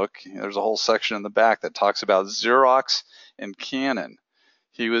Watson book, there's a whole section in the back that talks about Xerox and Canon.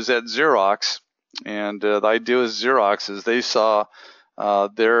 He was at Xerox, and the idea with Xerox is they saw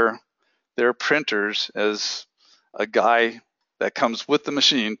their printers as a guy that comes with the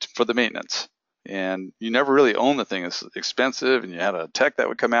machine for the maintenance. And you never really own the thing. It's expensive, and you had a tech that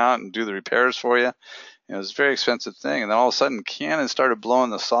would come out and do the repairs for you. It was a very expensive thing. And then all of a sudden, Canon started blowing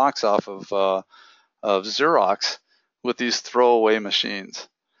the socks off of Xerox with these throwaway machines.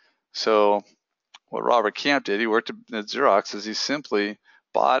 So what Robert Camp did, he worked at Xerox, is he simply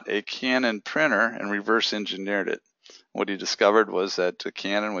bought a Canon printer and reverse engineered it. What he discovered was that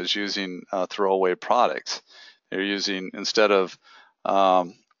Canon was using throwaway products. They're using, instead of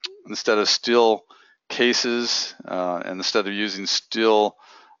steel cases, and instead of using steel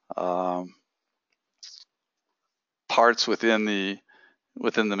parts within the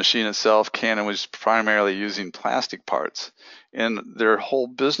machine itself, Canon was primarily using plastic parts, and their whole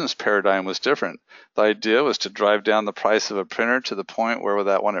business paradigm was different. The idea was to drive down the price of a printer to the point where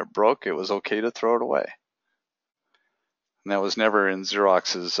that when it broke, it was okay to throw it away. And that was never in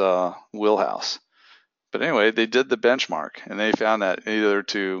Xerox's wheelhouse. But anyway, they did the benchmark, and they found that either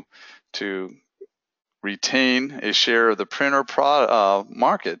to retain a share of the printer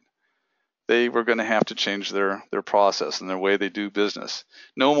market, they were going to have to change their process and their way they do business.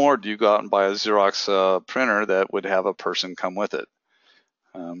 No more do you go out and buy a Xerox printer that would have a person come with it.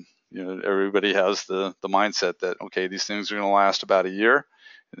 Everybody has the mindset that, okay, these things are going to last about a year,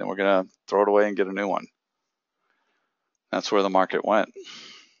 and then we're going to throw it away and get a new one. That's where the market went.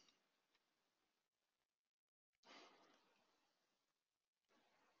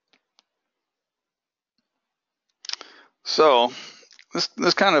 So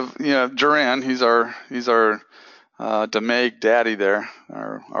this kind of, Duran, he's our DeMag daddy there,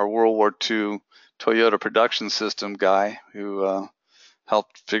 our World War II Toyota production system guy who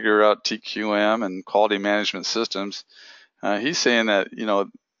helped figure out TQM and quality management systems. He's saying that,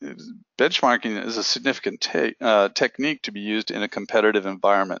 benchmarking is a significant technique to be used in a competitive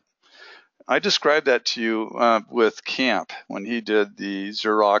environment. I described that to you with Camp when he did the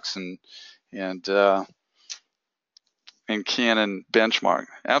Xerox and Canon benchmark.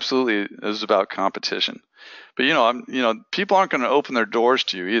 Absolutely, it was about competition. But people aren't going to open their doors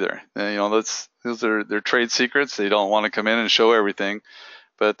to you either. Those are their trade secrets. They don't want to come in and show everything.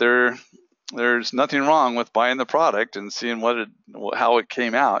 But there's nothing wrong with buying the product and seeing how it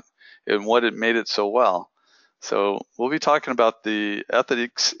came out and what it made it so well. So we'll be talking about the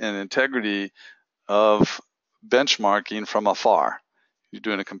ethics and integrity of benchmarking from afar. You're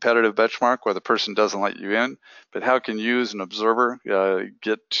doing a competitive benchmark where the person doesn't let you in, but how can you as an observer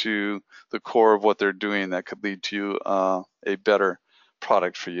get to the core of what they're doing that could lead to a better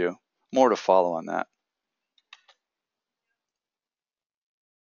product for you? More to follow on that.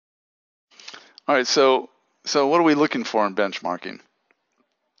 All right, so what are we looking for in benchmarking?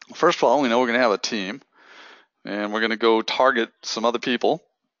 First of all, we know we're going to have a team, and we're going to go target some other people.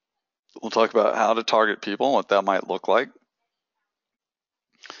 We'll talk about how to target people and what that might look like.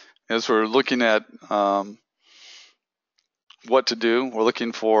 As we're looking at what to do, we're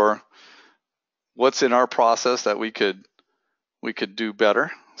looking for what's in our process that we could do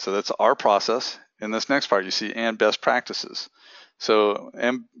better. So that's our process. In this next part, you see and best practices. So,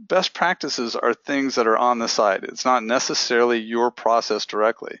 and best practices are things that are on the side. It's not necessarily your process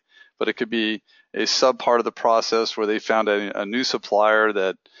directly, but it could be a sub part of the process where they found a new supplier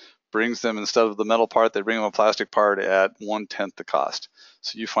that brings them, instead of the metal part, they bring them a plastic part at 1/10 the cost.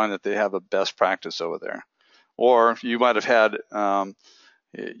 So you find that they have a best practice over there. Or you might have had,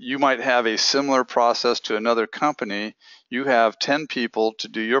 you might have a similar process to another company. You have 10 people to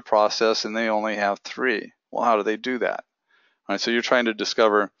do your process and they only have 3. Well, how do they do that? All right, so you're trying to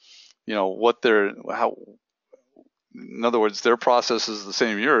discover, what in other words, their process is the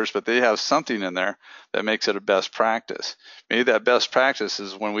same as yours, but they have something in there that makes it a best practice. Maybe that best practice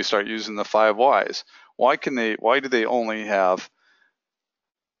is when we start using the 5 whys. Why do they only have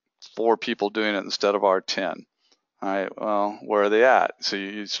 4 people doing it instead of our 10? All right, well, where are they at? So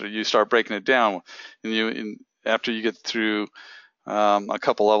you start breaking it down, and after you get through a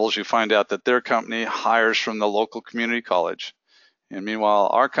couple levels, you find out that their company hires from the local community college, and meanwhile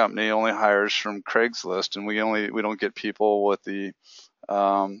our company only hires from Craigslist, and we don't get people with the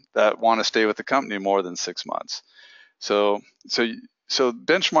that want to stay with the company more than 6 months. So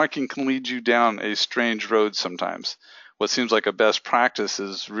benchmarking can lead you down a strange road sometimes. What seems like a best practice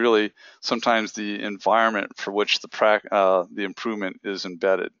is really sometimes the environment for which the improvement is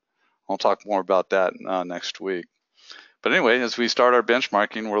embedded. I'll talk more about that next week. But anyway, as we start our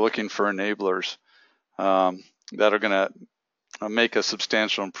benchmarking, we're looking for enablers that are going to make a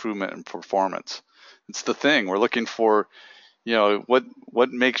substantial improvement in performance. It's the thing we're looking for.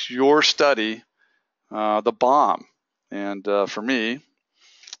 What makes your study the bomb? And for me,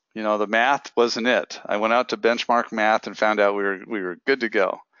 the math wasn't it. I went out to benchmark math and found out we were good to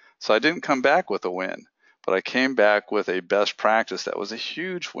go. So I didn't come back with a win, but I came back with a best practice that was a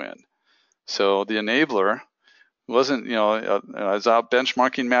huge win. So the enabler wasn't, I was out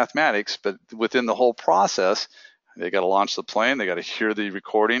benchmarking mathematics, but within the whole process, they got to launch the plane, they got to hear the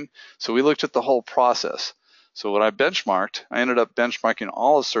recording. So we looked at the whole process. So when I benchmarked, I ended up benchmarking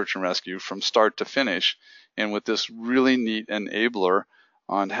all of search and rescue from start to finish, and with this really neat enabler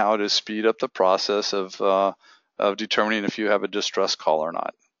on how to speed up the process of determining if you have a distress call or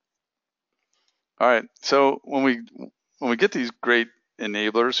not. All right, so when we get these great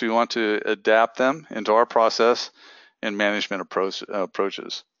enablers, we want to adapt them into our process and management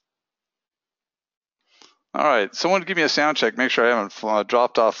approaches. All right, someone give me a sound check. Make sure I haven't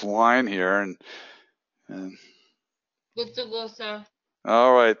dropped off the line here. And Good to go, sir.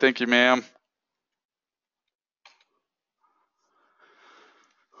 all right, thank you, ma'am.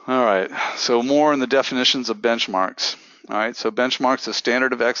 All right, so more in the definitions of benchmarks. All right, so benchmarks, a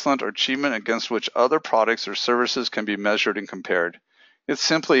standard of excellence or achievement against which other products or services can be measured and compared. It's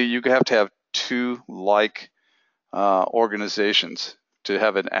simply you have to have 2 like organizations to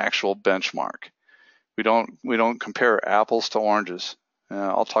have an actual benchmark. We don't compare apples to oranges.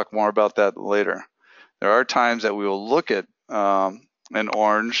 I'll talk more about that later. There are times that we will look at an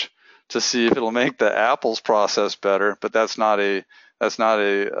orange to see if it'll make the apples process better, but that's not a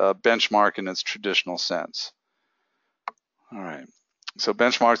benchmark in its traditional sense. All right. So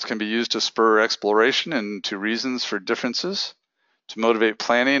benchmarks can be used to spur exploration into reasons for differences, to motivate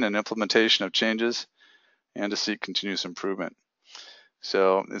planning and implementation of changes, and to seek continuous improvement.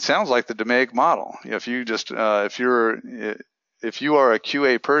 So it sounds like the DMAIC model. If you are a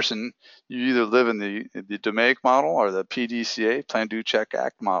QA person, you either live in the DMAIC model or the PDCA, Plan, Do, Check,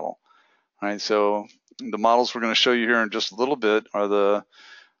 Act model. All right. So the models we're going to show you here in just a little bit are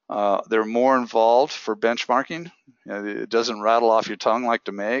they're more involved for benchmarking. It doesn't rattle off your tongue like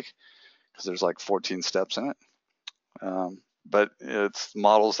DMAIC because there's like 14 steps in it. But it's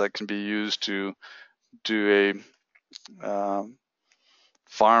models that can be used to do a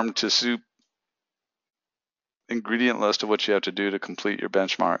farm to soup ingredient list of what you have to do to complete your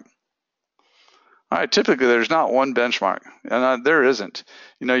benchmark. All right, typically there's not one benchmark, and there isn't.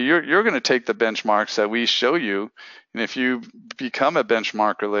 You're going to take the benchmarks that we show you, and if you become a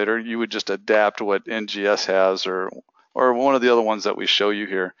benchmarker later, you would just adapt what NGS has or one of the other ones that we show you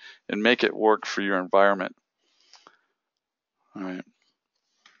here and make it work for your environment. All right.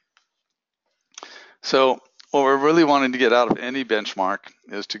 So what we're really wanting to get out of any benchmark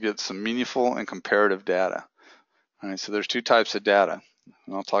is to get some meaningful and comparative data. All right, so there's 2 types of data,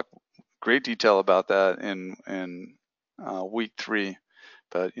 and I'll talk great detail about that in week 3.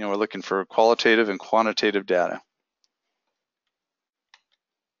 But we're looking for qualitative and quantitative data.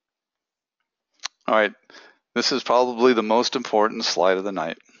 All right, this is probably the most important slide of the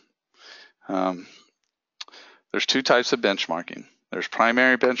night. There's two types of benchmarking. There's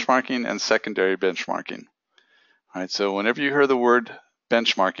primary benchmarking and secondary benchmarking. All right, so whenever you hear the word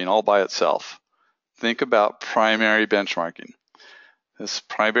benchmarking all by itself, think about primary benchmarking. This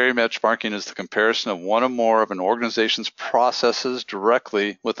primary benchmarking is the comparison of one or more of an organization's processes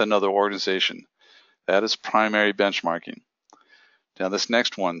directly with another organization. That is primary benchmarking. Now this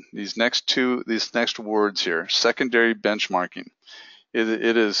next one, these next words here, secondary benchmarking,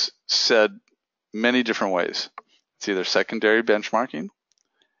 it is said many different ways. It's either secondary benchmarking,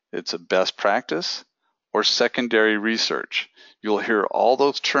 it's a best practice, or secondary research. You'll hear all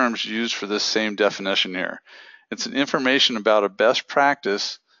those terms used for this same definition here. It's an information about a best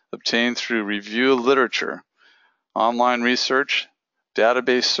practice obtained through review of literature, online research,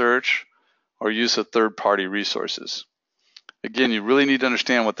 database search, or use of third-party resources. Again, you really need to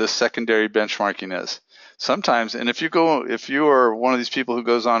understand what this secondary benchmarking is. Sometimes, and if you are one of these people who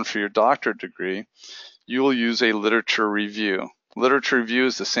goes on for your doctorate degree, you will use a literature review. Literature review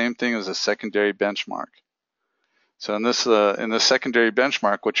is the same thing as a secondary benchmark. So in this secondary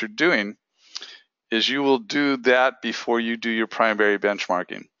benchmark, what you're doing is you will do that before you do your primary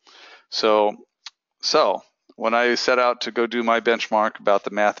benchmarking. So when I set out to go do my benchmark about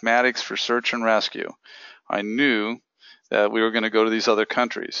the mathematics for search and rescue, I knew that we were going to go to these other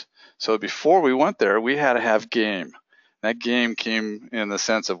countries. So before we went there, we had to have game. That game came in the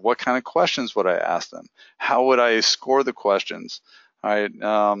sense of what kind of questions would I ask them? How would I score the questions? I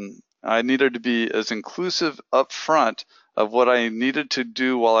needed to be as inclusive up front of what I needed to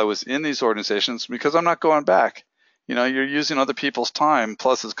do while I was in these organizations, because I'm not going back. You're using other people's time,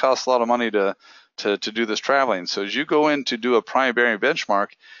 plus it costs a lot of money to do this traveling. So as you go in to do a primary benchmark,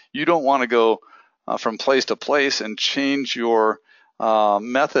 you don't want to go from place to place and change your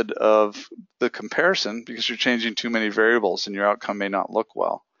method of the comparison, because you're changing too many variables and your outcome may not look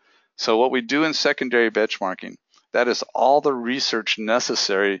well. So what we do in secondary benchmarking, that is all the research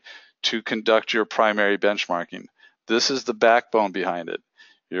necessary to conduct your primary benchmarking. This is the backbone behind it.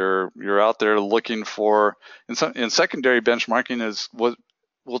 You're out there looking for, in secondary benchmarking is what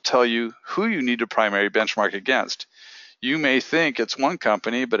will tell you who you need to primary benchmark against. You may think it's one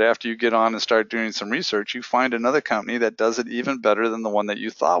company, but after you get on and start doing some research, you find another company that does it even better than the one that you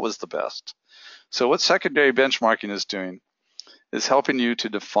thought was the best. So what secondary benchmarking is doing is helping you to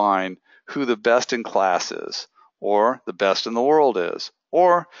define who the best in class is, or the best in the world is,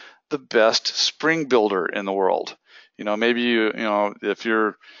 or the best spring builder in the world. Maybe if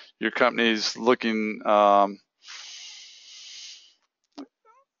your company's looking,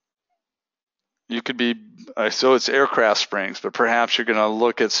 you could be, so it's aircraft springs, but perhaps you're going to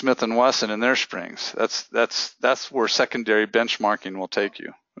look at Smith & Wesson and their springs. That's where secondary benchmarking will take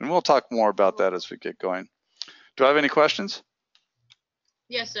you. And we'll talk more about that as we get going. Do I have any questions?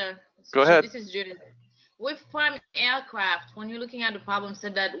 Yes, sir. Go ahead. This is Judith. With prime aircraft, when you're looking at the problem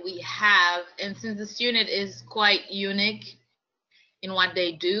set that we have, and since this unit is quite unique in what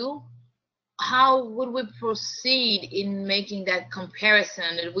they do, how would we proceed in making that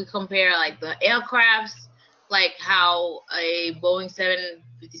comparison? If we compare like the aircrafts, like how a Boeing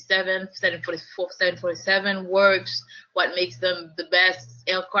 757, 744, 747 works, what makes them the best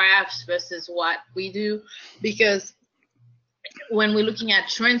aircrafts versus what we do? Because when we're looking at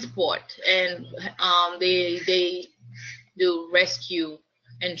transport and they do rescue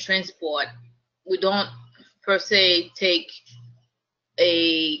and transport, we don't per se take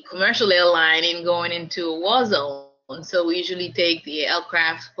a commercial airline and going into a war zone. So we usually take the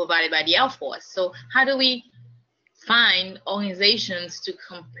aircraft provided by the Air Force. So how do we find organizations to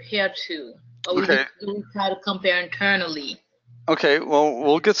compare to? Or Okay. we try to compare internally? Okay, well,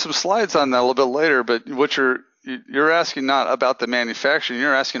 we'll get some slides on that a little bit later, but what you're asking not about the manufacturing,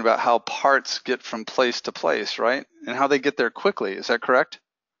 you're asking about how parts get from place to place, right? And how they get there quickly. Is that correct?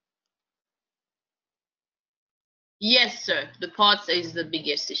 Yes, sir. The parts is the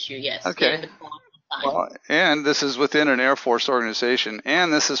biggest issue, yes. Okay. Well, and this is within an Air Force organization,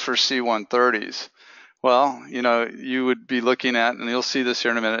 and this is for C-130s. Well, you would be looking at, and you'll see this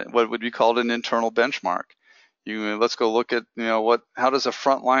here in a minute, what would be called an internal benchmark. Let's go look at, how does a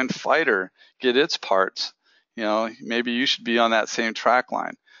frontline fighter get its parts? Maybe you should be on that same track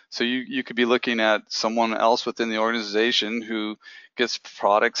line. So you could be looking at someone else within the organization who gets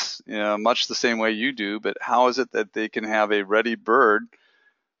products much the same way you do, but how is it that they can have a ready bird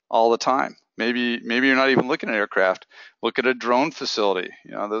all the time? Maybe you're not even looking at aircraft. Look at a drone facility.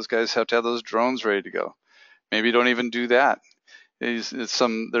 Those guys have to have those drones ready to go. Maybe you don't even do that.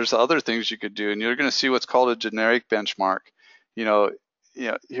 There's other things you could do, and you're going to see what's called a generic benchmark. Here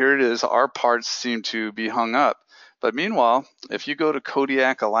it is. Our parts seem to be hung up, but meanwhile, if you go to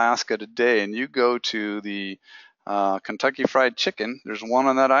Kodiak, Alaska today, and you go to the Kentucky Fried Chicken, there's one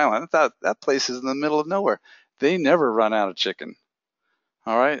on that island. That place is in the middle of nowhere. They never run out of chicken.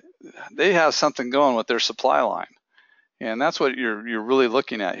 All right, they have something going with their supply line. And that's what you're really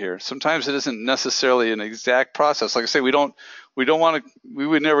looking at here. Sometimes it isn't necessarily an exact process. Like I say, we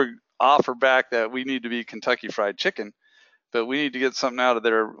would never offer back that we need to be Kentucky Fried Chicken, but we need to get something out of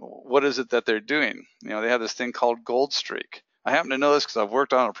there. What is it that they're doing? They have this thing called Gold Streak. I happen to know this because I've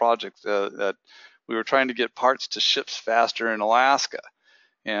worked on a project that we were trying to get parts to ships faster in Alaska.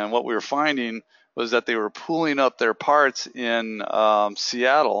 And what we were finding was that they were pooling up their parts in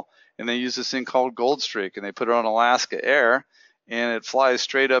Seattle, and they use this thing called Gold Streak, and they put it on Alaska Air, and it flies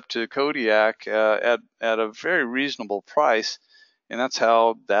straight up to Kodiak at a very reasonable price, and that's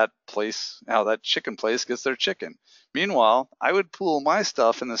how that chicken place gets their chicken. Meanwhile, I would pool my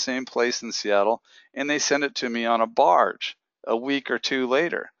stuff in the same place in Seattle, and they send it to me on a barge a week or two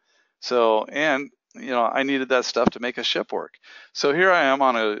later. So, and I needed that stuff to make a ship work. So here I am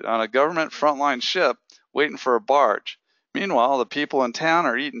on a government frontline ship waiting for a barge. Meanwhile, the people in town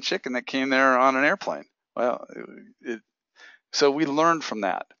are eating chicken that came there on an airplane. Well, so we learned from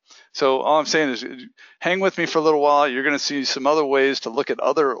that. So all I'm saying is hang with me for a little while. You're going to see some other ways to look at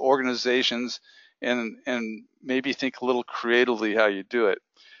other organizations and maybe think a little creatively how you do it.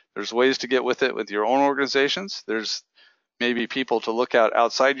 There's ways to get with it with your own organizations. There's maybe people to look at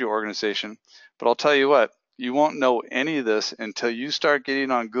outside your organization. But I'll tell you what, you won't know any of this until you start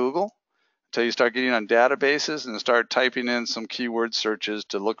getting on Google, until you start getting on databases and start typing in some keyword searches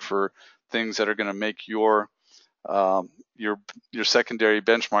to look for things that are going to make your secondary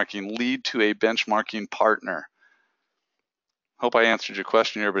benchmarking lead to a benchmarking partner. Hope I answered your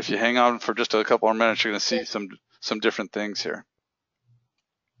question here, but if you hang on for just a couple more minutes, you're going to see some different things here.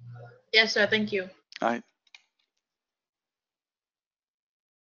 Yes, sir. Thank you.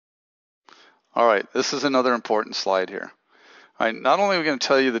 All right, this is another important slide here. All right, not only are we going to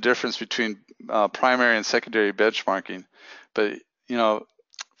tell you the difference between primary and secondary benchmarking, but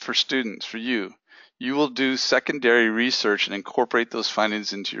for students, for you will do secondary research and incorporate those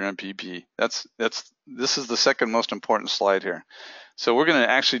findings into your MPP. This is the second most important slide here. So we're going to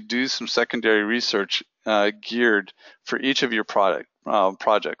actually do some secondary research geared for each of your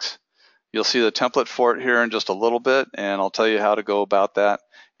projects. You'll see the template for it here in just a little bit, and I'll tell you how to go about that.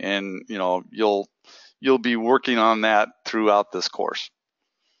 And you'll be working on that throughout this course.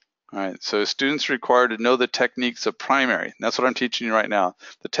 All right, so students are required to know the techniques of primary. And that's what I'm teaching you right now.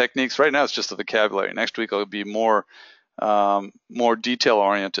 The techniques, right now it's just the vocabulary. Next week it'll be more detail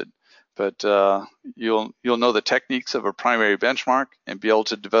oriented. But you'll know the techniques of a primary benchmark and be able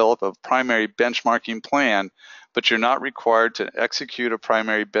to develop a primary benchmarking plan, but you're not required to execute a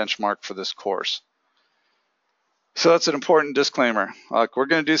primary benchmark for this course. So that's an important disclaimer. We're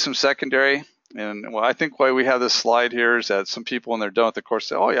going to do some secondary. And I think why we have this slide here is that some people, when they're done with the course,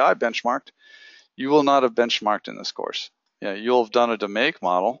 say, oh yeah, I benchmarked. You will not have benchmarked in this course. Yeah, you'll have done a DMAIC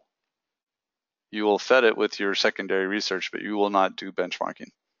model. You will fed it with your secondary research, but you will not do benchmarking.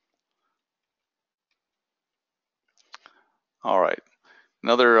 All right,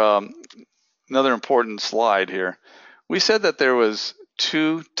 another important slide here. We said that there was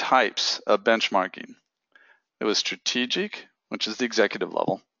two types of benchmarking. It was strategic, which is the executive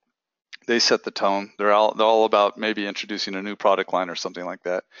level. They set the tone. They're all about maybe introducing a new product line or something like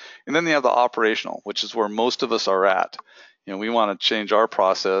that. And then they have the operational, which is where most of us are at. We want to change our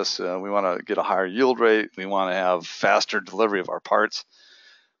process. We want to get a higher yield rate. We want to have faster delivery of our parts.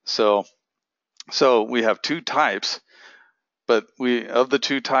 So we have two types, but of the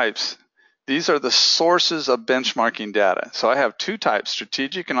two types, these are the sources of benchmarking data. So I have two types,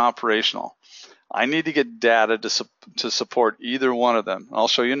 strategic and operational. I need to get data to support either one of them. I'll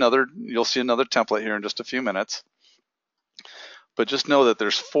show you you'll see another template here in just a few minutes. But just know that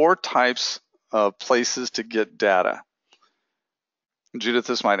there's 4 types of places to get data. Judith,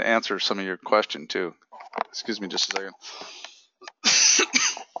 this might answer some of your question too. Excuse me just a second.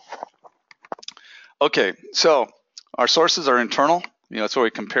 Okay, so our sources are internal. It's where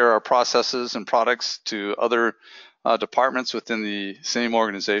we compare our processes and products to other departments within the same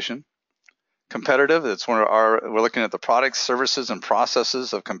organization. Competitive, that's when we're looking at the products, services, and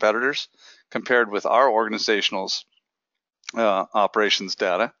processes of competitors compared with our organizational's operations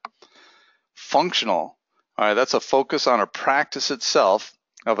data. Functional, all right, that's a focus on a practice itself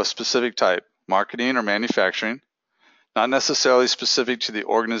of a specific type, marketing or manufacturing, not necessarily specific to the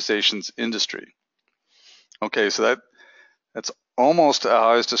organization's industry. Okay, so that's almost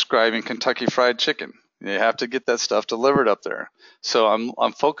how I was describing Kentucky Fried Chicken. You have to get that stuff delivered up there. So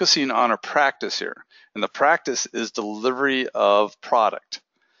I'm focusing on a practice here, and the practice is delivery of product.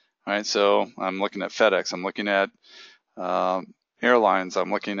 All right, so I'm looking at FedEx, I'm looking at airlines,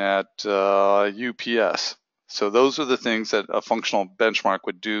 I'm looking at UPS. So those are the things that a functional benchmark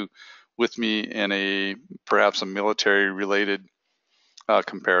would do with me in a perhaps a military-related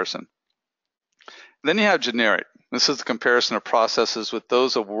comparison. Then you have generic. This is the comparison of processes with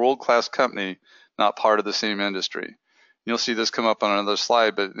those of a world-class company not part of the same industry. You'll see this come up on another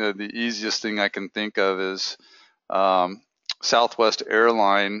slide, but the easiest thing I can think of is Southwest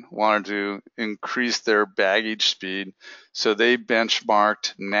Airline wanted to increase their baggage speed, so they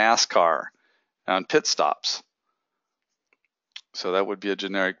benchmarked NASCAR on pit stops. So that would be a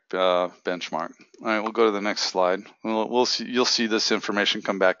generic benchmark. All right, we'll go to the next slide. We'll see. You'll see this information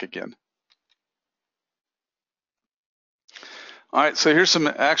come back again. All right, so here's some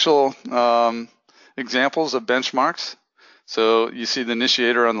actual examples of benchmarks. So you see the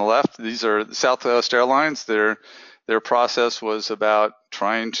initiator on the left. These are Southwest Airlines. Their process was about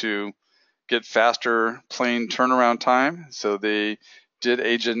trying to get faster plane turnaround time. So they did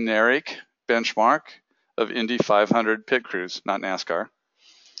a generic benchmark of Indy 500 pit crews, not NASCAR.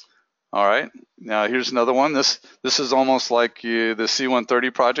 All right, now here's another one. This is almost like the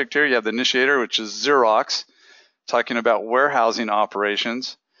C-130 project here. You have the initiator, which is Xerox, talking about warehousing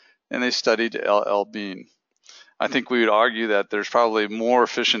operations, and they studied LL Bean. I think we would argue that there's probably more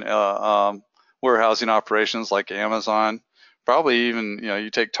efficient warehousing operations like Amazon, probably even, you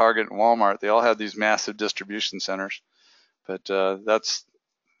take Target and Walmart, they all have these massive distribution centers, but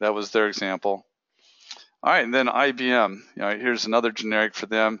that was their example. All right, and then IBM, here's another generic for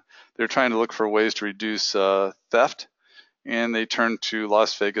them. They're trying to look for ways to reduce theft, and they turned to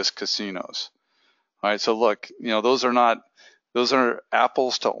Las Vegas casinos. All right, so look, those are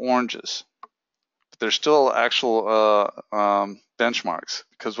apples to oranges, but they're still actual benchmarks,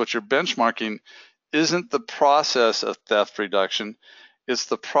 because what you're benchmarking isn't the process of theft reduction, it's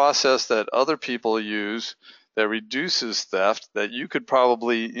the process that other people use that reduces theft that you could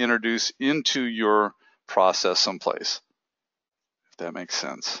probably introduce into your process someplace, if that makes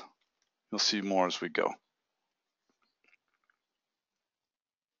sense. You'll see more as we go.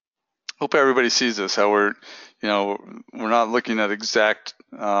 Hope everybody sees this, how we're not looking at exact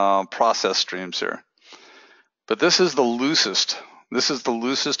process streams here. But this is the loosest. This is the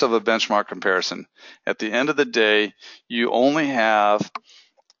loosest of a benchmark comparison. At the end of the day, you only have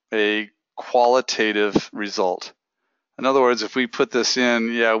a qualitative result. In other words, if we put this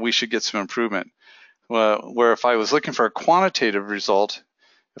in, yeah, we should get some improvement. Well, where if I was looking for a quantitative result,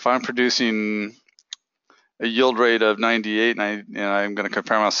 if I'm producing a yield rate of 98 and I'm going to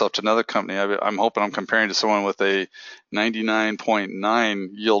compare myself to another company, I'm hoping I'm comparing to someone with a 99.9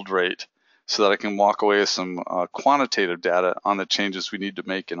 yield rate so that I can walk away with some quantitative data on the changes we need to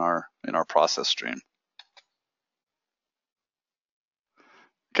make in our process stream.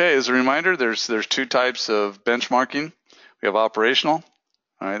 Okay, as a reminder, there's two types of benchmarking. We have operational.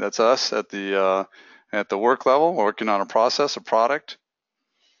 All right, that's us at the work level, working on a process, a product.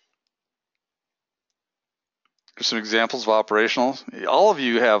 Here's some examples of operational. All of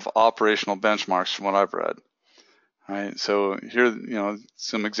you have operational benchmarks from what I've read. All right, so here,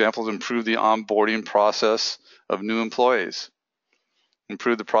 some examples: improve the onboarding process of new employees,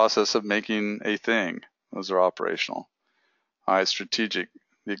 improve the process of making a thing. Those are operational. All right, strategic.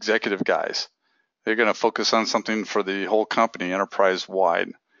 The executive guys, they're going to focus on something for the whole company,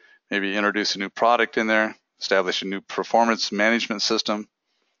 enterprise-wide. Maybe introduce a new product in there, establish a new performance management system,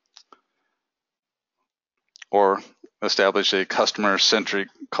 or establish a customer-centric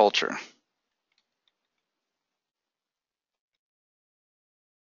culture.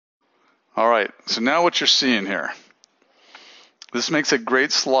 All right, so now what you're seeing here, this makes a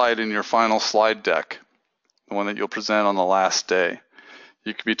great slide in your final slide deck, the one that you'll present on the last day.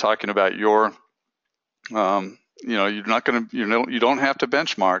 You could be talking about your, you're not going to, you don't have to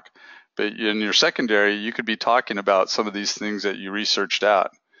benchmark, but in your secondary, you could be talking about some of these things that you researched out.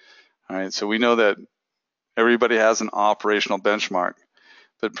 All right, so we know that everybody has an operational benchmark,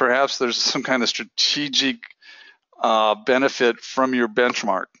 but perhaps there's some kind of strategic benefit from your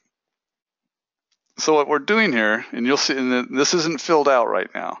benchmark. So what we're doing here, and you'll see, and this isn't filled out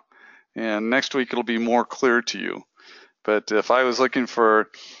right now, and next week it'll be more clear to you. But if I was looking for,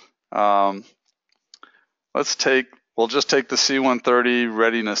 we'll just take the C-130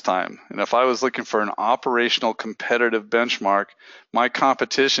 readiness time. And if I was looking for an operational competitive benchmark, my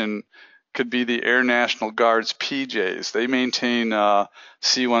competition could be the Air National Guard's PJs. They maintain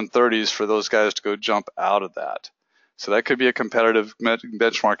C-130s for those guys to go jump out of that. So that could be a competitive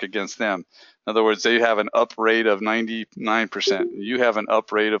benchmark against them. In other words, they have an up rate of 99%. You have an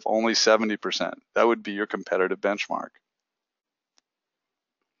up rate of only 70%. That would be your competitive benchmark.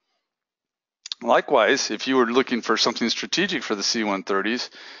 Likewise, if you were looking for something strategic for the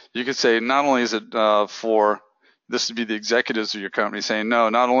C-130s, you could say not only is it for, this would be the executives of your company saying, no,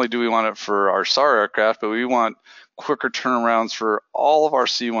 not only do we want it for our SAR aircraft, but we want quicker turnarounds for all of our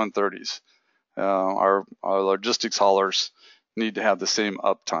C-130s. Our logistics haulers need to have the same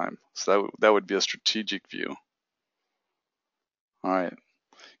uptime. So that would be a strategic view. All right.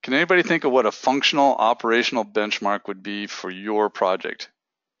 Can anybody think of what a functional operational benchmark would be for your project?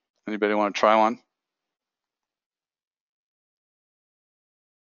 Anybody want to try one?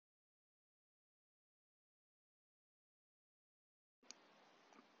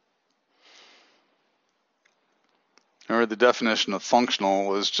 Or the definition of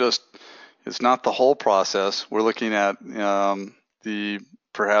functional is just, it's not the whole process. We're looking at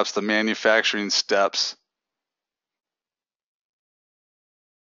perhaps the manufacturing steps.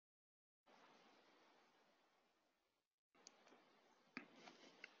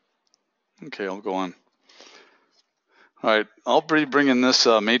 Okay, I'll go on. All right, I'll be bringing this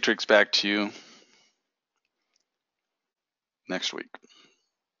matrix back to you next week.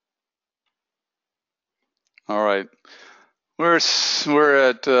 All right, we're at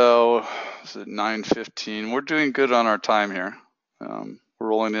is it 9:15? We're doing good on our time here. We're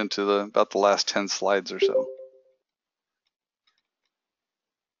rolling into about the last 10 slides or so.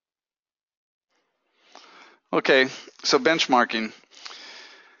 Okay, so benchmarking.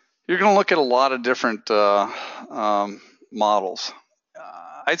 You're going to look at a lot of different models.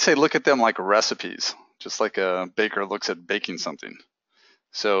 I'd say look at them like recipes, just like a baker looks at baking something.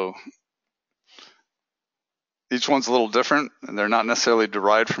 So each one's a little different, and they're not necessarily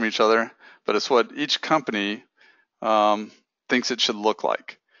derived from each other, but it's what each company thinks it should look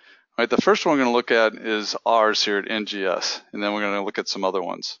like. All right, the first one we're going to look at is ours here at NGS, and then we're going to look at some other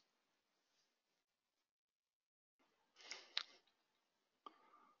ones.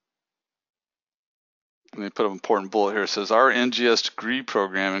 Let me put an important bullet here. It says our NGS degree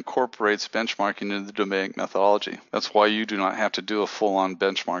program incorporates benchmarking into the domain methodology. That's why you do not have to do a full-on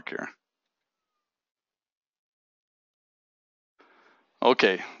benchmark here.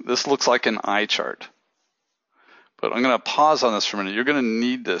 Okay, this looks like an eye chart, but I'm going to pause on this for a minute. You're going to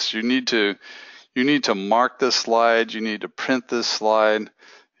need this. You need to mark this slide. You need to print this slide,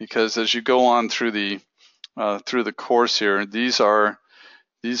 because as you go on through the course here, these are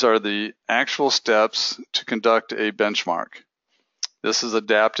the actual steps to conduct a benchmark. This is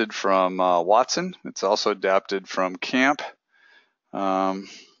adapted from Watson. It's also adapted from CAMP. The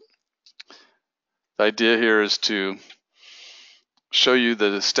idea here is to show you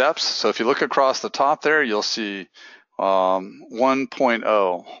the steps. So if you look across the top there, you'll see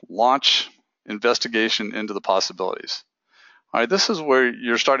 1.0, launch investigation into the possibilities. All right, this is where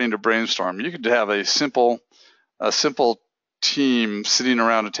you're starting to brainstorm. You could have a simple team sitting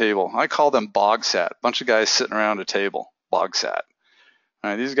around a table. I call them BogSat, a bunch of guys sitting around a table, BogSat.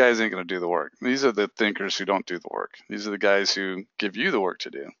 All right, these guys ain't going to do the work. These are the thinkers who don't do the work. These are the guys who give you the work to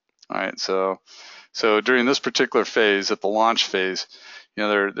do. All right, so during this particular phase, at the launch phase,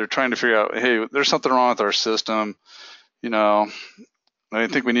 they're trying to figure out, hey, there's something wrong with our system. I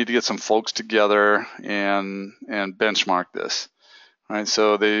think we need to get some folks together and benchmark this. All right,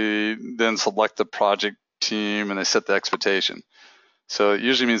 so they then select the project team and they set the expectation. So it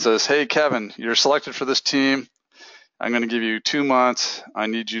usually means this, hey, Kevin, you're selected for this team. I'm going to give you 2 months. I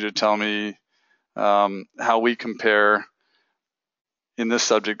need you to tell me how we compare in this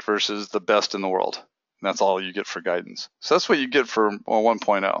subject versus the best in the world. And that's all you get for guidance. So that's what you get for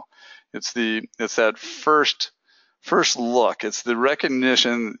 1.0. It's that first look. It's the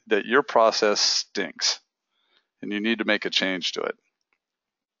recognition that your process stinks and you need to make a change to it.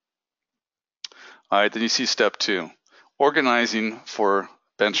 All right, then you see step 2, organizing for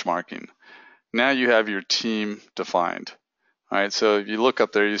benchmarking. Now you have your team defined. All right, so if you look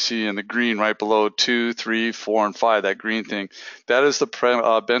up there, you see in the green right below 2, 3, 4, and 5, that green thing, that is the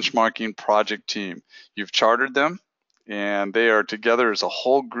benchmarking project team. You've chartered them, and they are together as a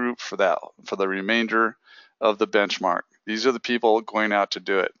whole group for the remainder of the benchmark. These are the people going out to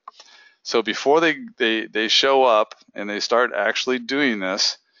do it. So before they show up and they start actually doing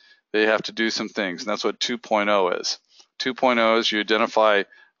this, they have to do some things, and that's what 2.0 is. 2.0 is you identify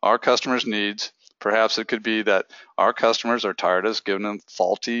our customers' needs. Perhaps it could be that our customers are tired of us giving them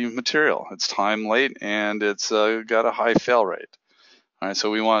faulty material. It's time late and it's got a high fail rate. All right,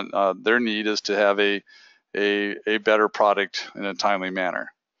 so we want their need is to have a better product in a timely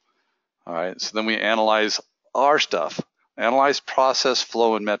manner. All right, so then we analyze our stuff. Analyze process,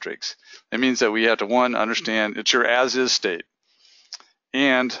 flow, and metrics. It means that we have to, one, understand it's your as-is state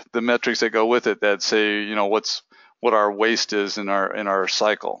and the metrics that go with it that say, you know, what our waste is in our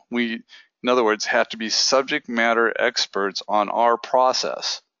cycle. We, in other words, have to be subject matter experts on our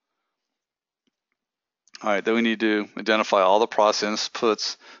process. All right, then we need to identify all the process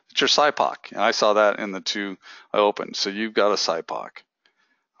inputs. It's your SIPOC. I saw that in the two I opened. So you've got a SIPOC.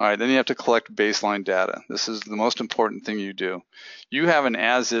 All right, then you have to collect baseline data. This is the most important thing you do. You have an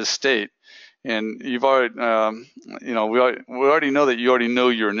as-is state, and you've already, you know, we already know that you already know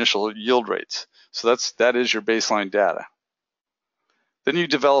your initial yield rates. So that is your baseline data. Then you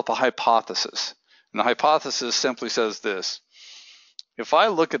develop a hypothesis, and the hypothesis simply says this: if I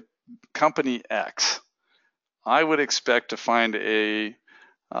look at company X, I would expect to find a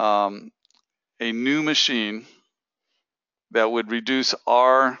new machine that would reduce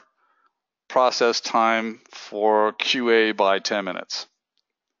our process time for QA by 10 minutes.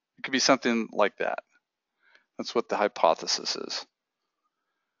 It could be something like that. That's what the hypothesis is.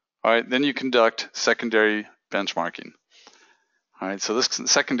 All right, then you conduct secondary benchmarking. All right, so this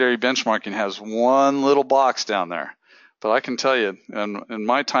secondary benchmarking has one little box down there. But I can tell you, in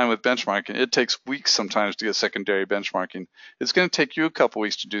my time with benchmarking, it takes weeks sometimes to get secondary benchmarking. It's going to take you a couple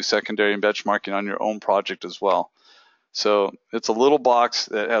weeks to do secondary benchmarking on your own project as well. So it's a little box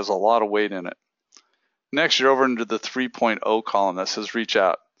that has a lot of weight in it. Next, you're over into the 3.0 column that says reach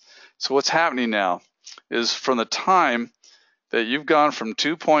out. So what's happening now is from the time that you've gone from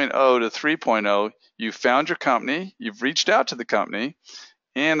 2.0 to 3.0, you've found your company, you've reached out to the company,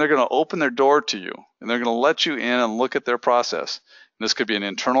 and they're going to open their door to you, and they're going to let you in and look at their process. And this could be an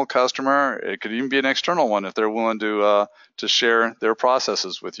internal customer. It could even be an external one if they're willing to share their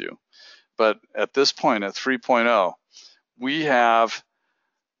processes with you. But at this point, at 3.0, we have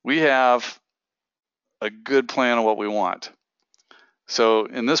a good plan of what we want. So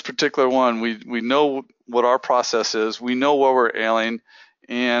in this particular one, we know what our process is, we know where we're ailing,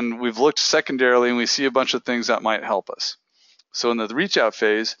 and we've looked secondarily and we see a bunch of things that might help us. So in the reach out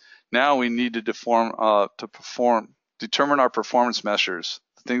phase, now we need to determine our performance measures,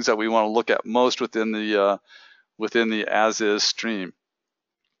 the things that we want to look at most within the as-is stream.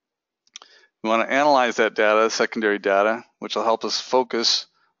 We want to analyze that data, secondary data, which will help us focus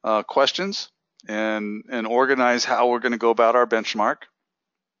questions and organize how we're going to go about our benchmark.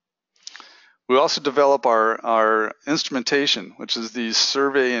 We also develop our instrumentation, which is these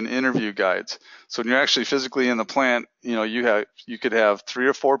survey and interview guides. So when you're actually physically in the plant, you know, you could have 3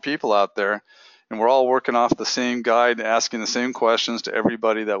 or 4 people out there, and we're all working off the same guide, asking the same questions to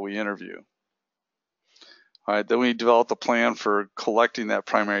everybody that we interview. All right, then we develop a plan for collecting that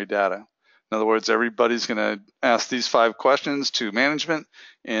primary data. In other words, everybody's going to ask these 5 questions to management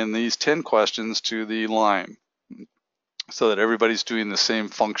and these 10 questions to the line, so that everybody's doing the same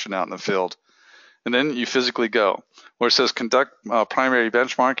function out in the field. And then you physically go. Where it says conduct primary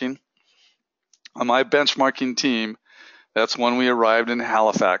benchmarking, on my benchmarking team, that's when we arrived in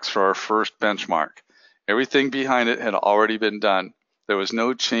Halifax for our first benchmark. Everything behind it had already been done. There was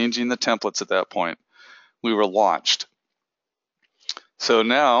no changing the templates at that point. We were launched. So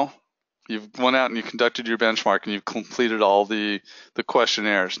now you've went out and you conducted your benchmark and you've completed all the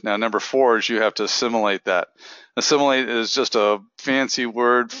questionnaires. Now, number 4 is you have to assimilate that. Assimilate is just a fancy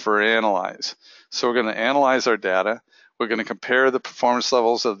word for analyze. So we're going to analyze our data. We're going to compare the performance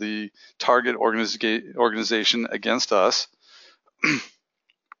levels of the target organization against us.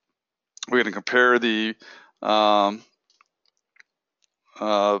 We're going to compare the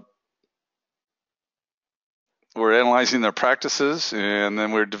we're analyzing their practices, and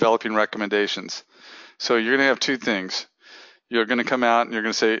then we're developing recommendations. So you're going to have 2 things. You're going to come out and you're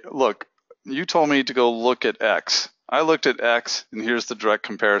going to say, look, you told me to go look at X. I looked at X, and here's the direct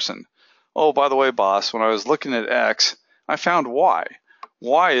comparison. Oh, by the way, boss, when I was looking at X, I found Y.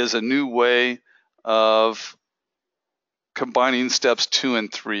 Y is a new way of combining steps 2 and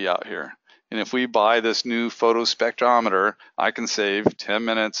 3 out here. And if we buy this new photo spectrometer, I can save 10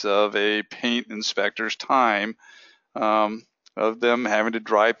 minutes of a paint inspector's time of them having to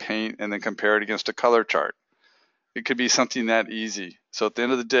dry paint and then compare it against a color chart. It could be something that easy. So at the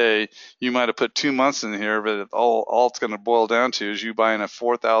end of the day, you might have put 2 months in here, but all it's going to boil down to is you buying a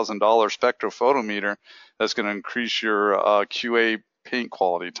 $4,000 spectrophotometer that's going to increase your QA paint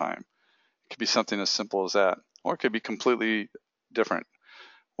quality time. It could be something as simple as that, or it could be completely different.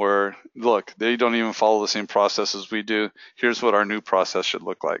 Where, look, they don't even follow the same process as we do. Here's what our new process should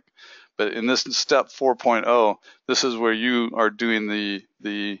look like. But in this step 4.0, this is where you are doing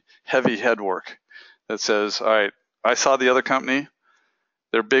the heavy head work that says, all right, I saw the other company.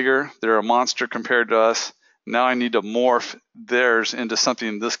 They're bigger. They're a monster compared to us. Now I need to morph theirs into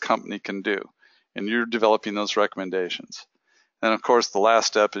something this company can do. And you're developing those recommendations. And of course, the last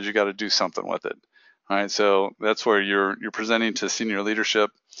step is you got to do something with it. All right, so that's where you're presenting to senior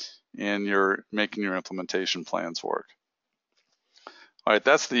leadership and you're making your implementation plans work. All right,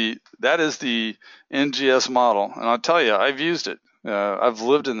 that is the NGS model, and I'll tell you, I've used it. I've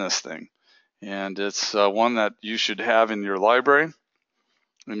lived in this thing, and it's one that you should have in your library,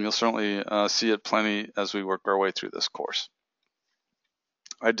 and you'll certainly see it plenty as we work our way through this course.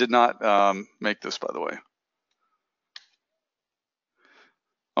 I did not make this, by the way.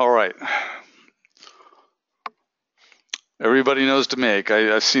 All right. Everybody knows DMAIC.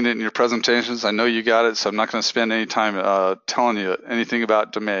 I've seen it in your presentations. I know you got it, so I'm not going to spend any time telling you anything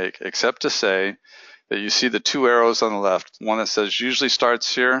about DMAIC, except to say that you see the two arrows on the left, one that says usually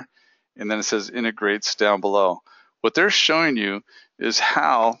starts here, and then it says integrates down below. What they're showing you is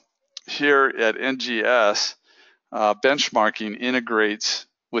how here at NGS, benchmarking integrates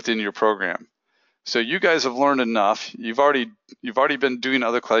within your program. So you guys have learned enough. You've already been doing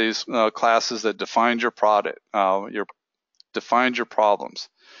other classes that defined your product, defined your problems,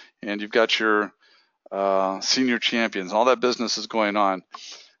 and you've got your senior champions. All that business is going on.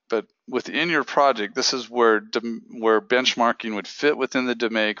 But within your project, this is where benchmarking would fit within the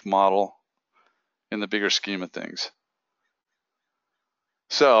DMAIC model in the bigger scheme of things.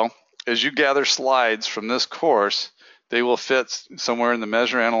 So as you gather slides from this course, they will fit somewhere in the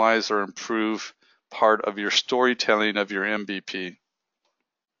measure, analyze, or improve part of your storytelling of your MVP.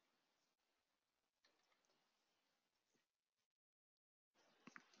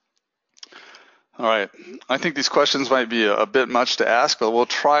 All right, I think these questions might be a bit much to ask, but we'll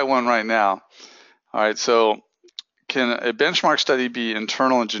try one right now. All right, so can a benchmark study be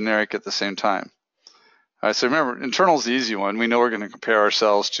internal and generic at the same time? All right, so remember, internal is the easy one. We know we're going to compare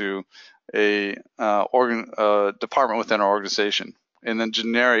ourselves to a department within our organization. And then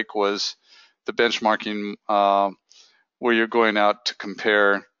generic was the benchmarking where you're going out to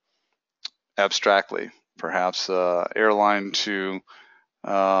compare abstractly, perhaps airline to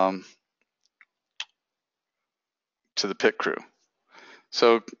the pit crew.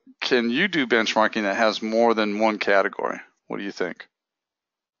 So can you do benchmarking that has more than one category? What do you think?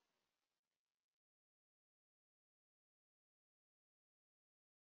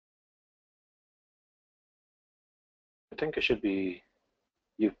 I think it should be,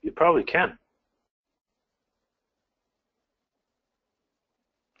 you probably can.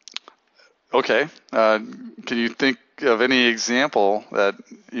 Okay, can you think of any example that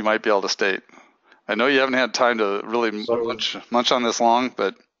you might be able to state? I know you haven't had time to really munch on this long,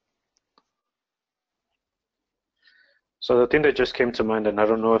 but. So the thing that just came to mind, and I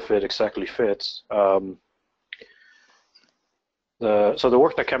don't know if it exactly fits, so the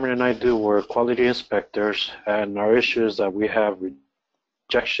work that Cameron and I do, we're quality inspectors, and our issue is that we have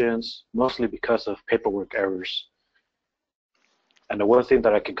rejections, mostly because of paperwork errors. And the one thing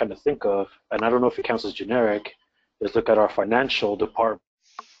that I can kind of think of, and I don't know if it counts as generic, is look at our financial department,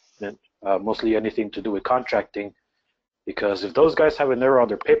 mostly anything to do with contracting, because if those guys have an error on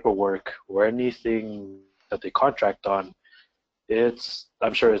their paperwork or anything that they contract on,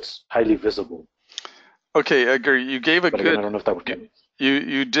 I'm sure it's highly visible. Okay, Edgar, you gave a but good. Again, I don't know if that would count.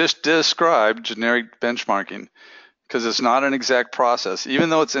 You just described generic benchmarking because it's not an exact process. Even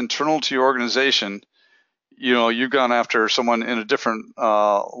though it's internal to your organization, you know, you've gone after someone in a different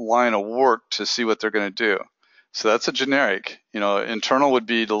line of work to see what they're going to do. So that's a generic. You know, internal would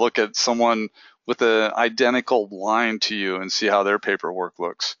be to look at someone with an identical line to you and see how their paperwork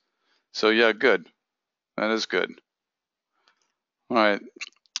looks. So yeah, good. That is good. All right.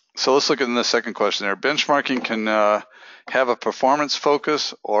 So let's look at the second question there. Benchmarking can have a performance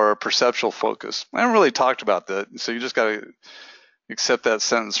focus or a perceptual focus. I haven't really talked about that, so you just got to accept that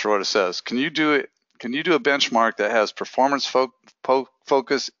sentence for what it says. Can you do it? Can you do a benchmark that has performance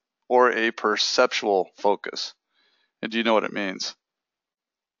focus or a perceptual focus? And do you know what it means?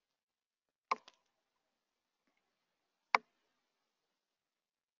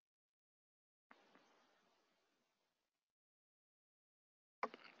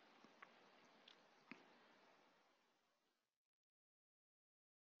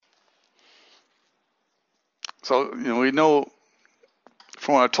 So, you know, we know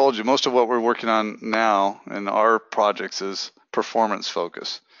from what I told you, most of what we're working on now in our projects is performance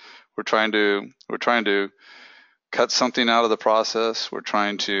focus. We're trying to cut something out of the process. We're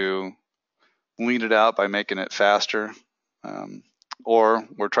trying to lean it out by making it faster, or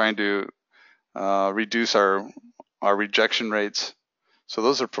we're trying to reduce our rejection rates. So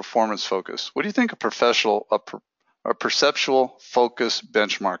those are performance focused. What do you think a perceptual focus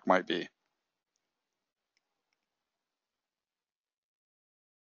benchmark might be?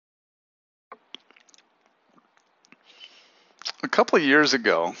 a couple of years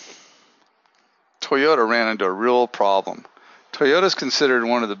ago, Toyota ran into a real problem. Toyota is considered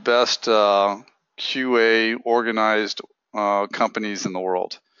one of the best QA organized companies in the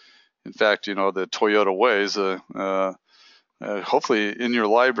world. In fact, you know, the Toyota Way is hopefully in your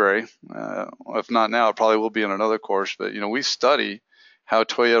library. If not now, it probably will be in another course. But, you know, we study how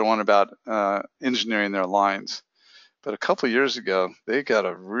Toyota went about engineering their lines. But a couple of years ago, they got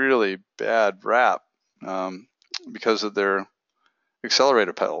a really bad rap because of their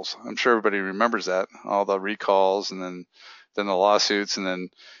accelerator pedals. I'm sure everybody remembers that, all the recalls and then the lawsuits, and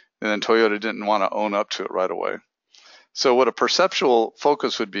then Toyota didn't want to own up to it right away. So what a perceptual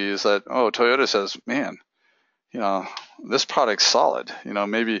focus would be is that, oh, Toyota says, man, you know, this product's solid. You know,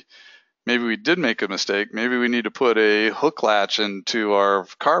 maybe we did make a mistake. Maybe we need to put a hook latch into our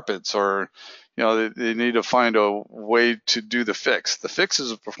carpets, or, you know, they need to find a way to do the fix. The fix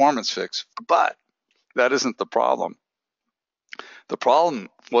is a performance fix, but that isn't the problem. The problem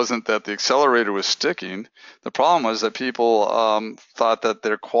wasn't that the accelerator was sticking. The problem was that people thought that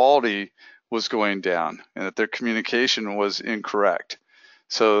their quality was going down and that their communication was incorrect.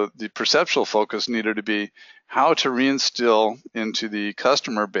 So the perceptual focus needed to be how to reinstill into the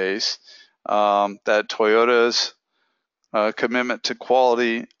customer base that Toyota's commitment to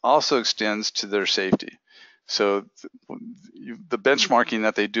quality also extends to their safety. So the benchmarking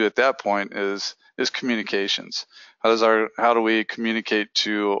that they do at that point is communications. How do we communicate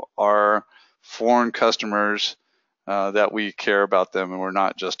to our foreign customers that we care about them and we're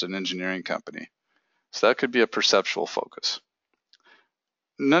not just an engineering company? So that could be a perceptual focus.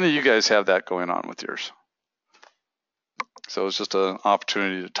 None of you guys have that going on with yours. So it's just an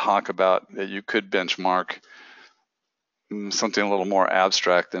opportunity to talk about that you could benchmark something a little more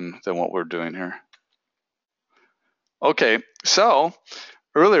abstract than what we're doing here. Okay, so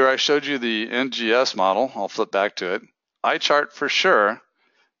earlier I showed you the NGS model. I'll flip back to it. Eye chart for sure,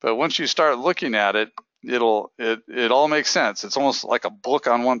 but once you start looking at it, it all makes sense. It's almost like a book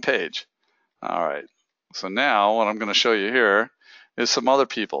on one page. All right, so now what I'm going to show you here is some other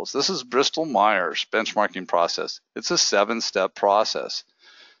people's. This is Bristol Myers benchmarking process. It's a 7-step process.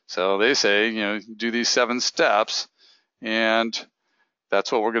 So they say, you know, do these 7 steps, and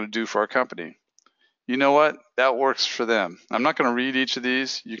that's what we're going to do for our company. You know what? That works for them. I'm not going to read each of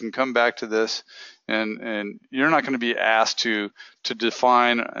these. You can come back to this, and you're not going to be asked to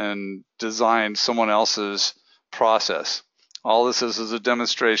define and design someone else's process. All this is a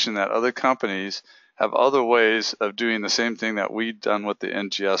demonstration that other companies have other ways of doing the same thing that we've done with the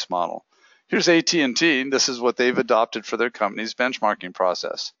NGS model. Here's AT&T. This is what they've adopted for their company's benchmarking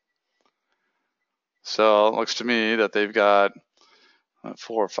process. So it looks to me that they've got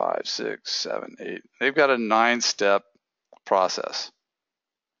 4, 5, 6, 7, 8. They've got a 9-step process.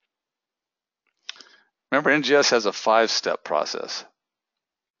 Remember, NGS has a 5-step process.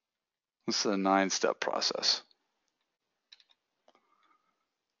 This is a 9-step process.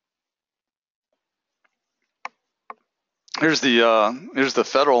 Here's the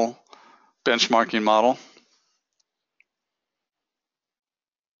federal benchmarking model.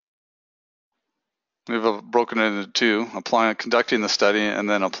 We've broken it into 2, conducting the study and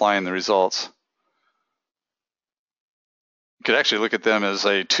then applying the results. You could actually look at them as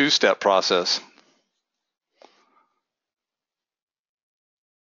a 2-step process.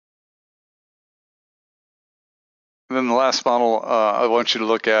 And then the last model I want you to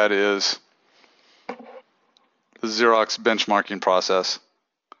look at is the Xerox benchmarking process.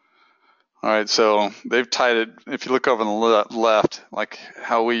 All right, so they've tied it. If you look over on the left, like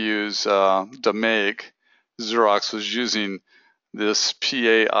how we use DMAIC, Xerox was using this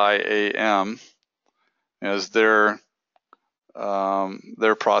PAIAM as their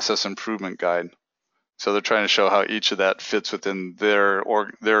process improvement guide. So they're trying to show how each of that fits within their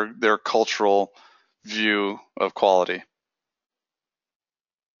cultural view of quality.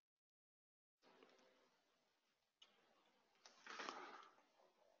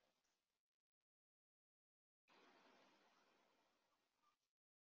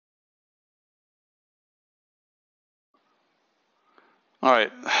 All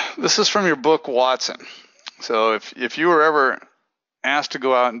right, this is from your book, Watson. So if you were ever asked to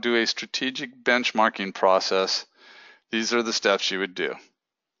go out and do a strategic benchmarking process, these are the steps you would do.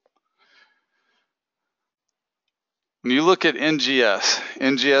 When you look at NGS,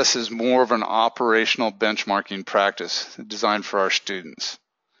 NGS is more of an operational benchmarking practice designed for our students.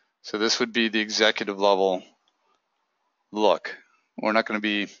 So this would be the executive level look. We're not going to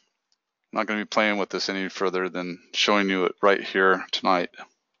be playing with this any further than showing you it right here tonight.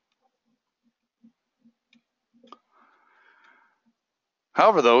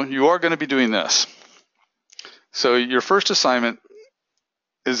 However, though, you are going to be doing this. So your first assignment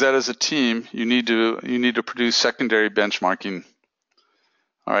is that as a team, you need to produce secondary benchmarking.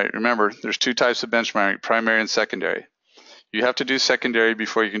 All right, remember, there's two types of benchmarking, primary and secondary. You have to do secondary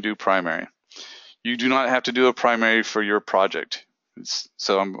before you can do primary. You do not have to do a primary for your project.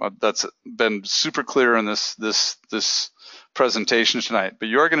 That's been super clear in this presentation tonight, but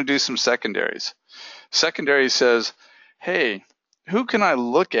you are going to do some secondaries. Secondary says, hey, who can I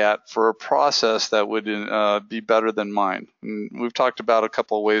look at for a process that would be better than mine? And we've talked about a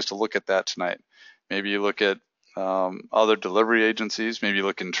couple of ways to look at that tonight. Maybe you look at other delivery agencies. Maybe you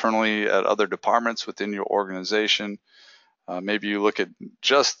look internally at other departments within your organization. Maybe you look at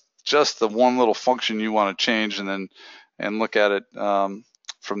just the one little function you want to change and look at it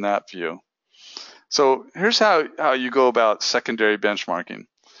from that view. So here's how you go about secondary benchmarking.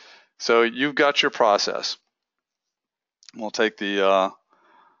 So you've got your process. We'll take the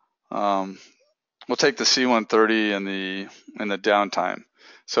C-130 and the downtime.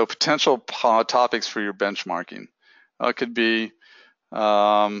 So potential topics for your benchmarking. It could be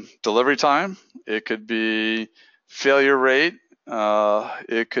delivery time. It could be failure rate.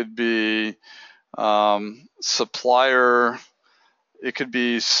 It could be supplier. It could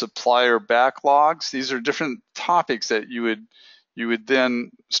be supplier backlogs. These are different topics that you would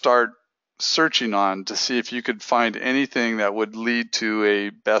then start searching on to see if you could find anything that would lead to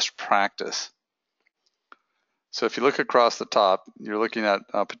a best practice. So if you look across the top, you're looking at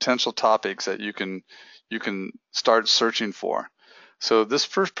potential topics that you can start searching for. So this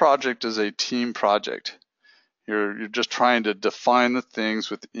first project is a team project. You're just trying to define the things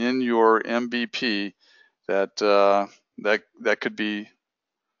within your MVP that could be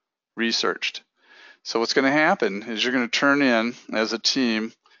researched. So what's going to happen is you're going to turn in as a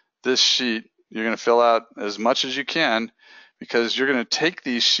team this sheet. You're going to fill out as much as you can because you're going to take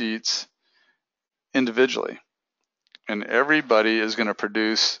these sheets individually, and everybody is going to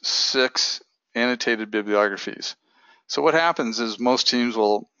produce 6 annotated bibliographies. So what happens is most teams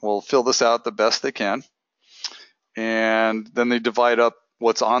will fill this out the best they can, and then they divide up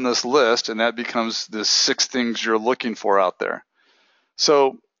what's on this list, and that becomes the 6 things you're looking for out there.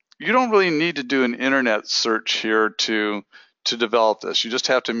 So you don't really need to do an internet search here to develop this. You just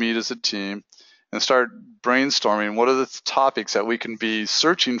have to meet as a team and start brainstorming what are the topics that we can be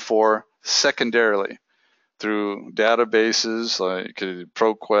searching for secondarily through databases, like it could be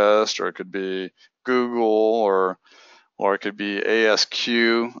ProQuest, or it could be Google, or it could be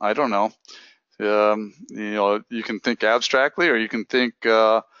ASQ. I don't know. You can think abstractly, or you can think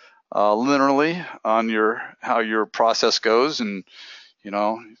linearly on how your process goes. And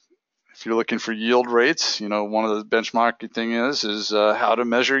if you're looking for yield rates, one of the benchmarking thing is how to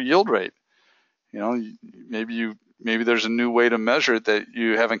measure yield rate. Maybe there's a new way to measure it that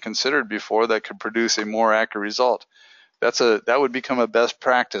you haven't considered before that could produce a more accurate result. That would become a best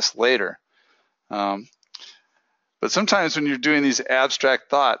practice later. But sometimes when you're doing these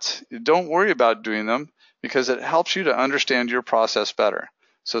abstract thoughts, don't worry about doing them because it helps you to understand your process better.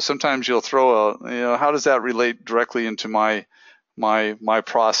 So sometimes you'll throw how does that relate directly into my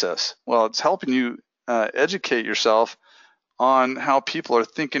process? Well, it's helping you educate yourself on how people are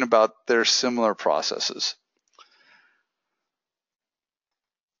thinking about their similar processes.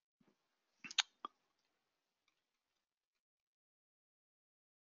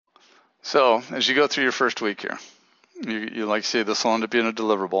 So as you go through your first week here, you like say this will end up being a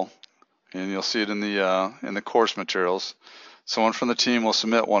deliverable, and you'll see it in the course materials. Someone from the team will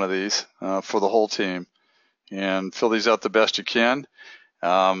submit one of these for the whole team, and fill these out the best you can.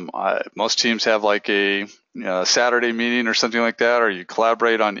 Most teams have like a Saturday meeting or something like that, or you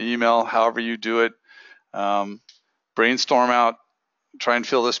collaborate on email, however you do it. Brainstorm out, try and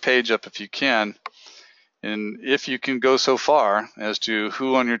fill this page up if you can. And if you can go so far as to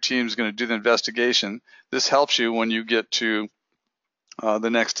who on your team is going to do the investigation, this helps you when you get to the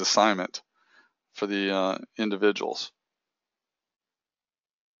next assignment for the individuals.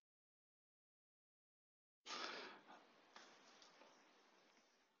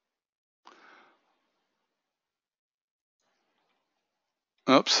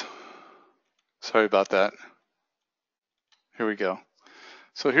 Oops, sorry about that. Here we go.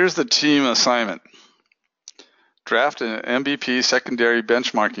 So here's the team assignment. Draft an MVP secondary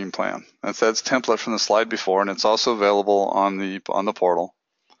benchmarking plan. That's template from the slide before, and it's also available on the portal.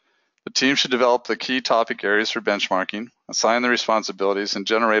 The team should develop the key topic areas for benchmarking, assign the responsibilities, and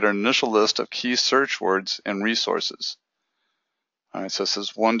generate an initial list of key search words and resources. All right, so this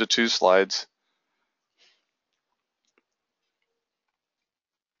is 1 to 2 slides.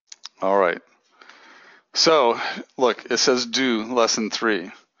 All right. So look, it says do lesson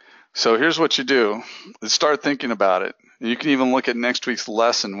 3. So here's what you do, is start thinking about it. You can even look at next week's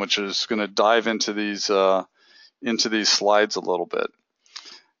lesson, which is going to dive into these slides a little bit.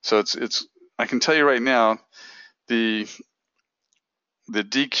 So I can tell you right now, the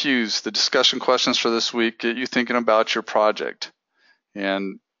DQs, the discussion questions for this week, get you thinking about your project.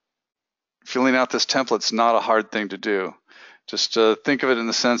 And filling out this template's not a hard thing to do. Just think of it in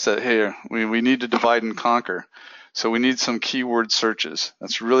the sense that, hey, we need to divide and conquer. So we need some keyword searches.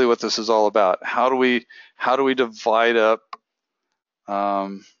 That's really what this is all about. How do we divide up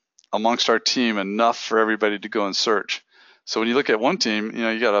amongst our team enough for everybody to go and search? So when you look at one team,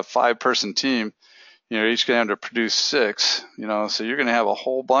 you got a 5-person team, you're each going to have to produce 6, so you're going to have a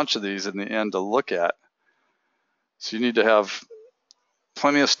whole bunch of these in the end to look at. So you need to have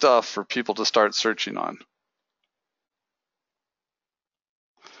plenty of stuff for people to start searching on.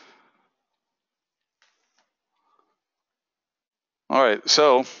 All right,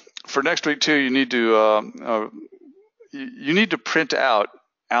 so for next week too, you need to print out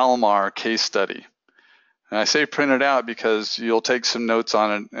Alomar case study. And I say print it out because you'll take some notes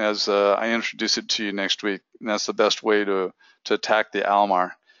on it as I introduce it to you next week. And that's the best way to attack the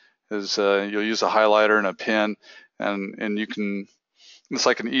Alomar, is you'll use a highlighter and a pen, and you can, it's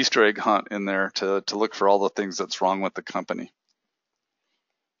like an Easter egg hunt in there to look for all the things that's wrong with the company.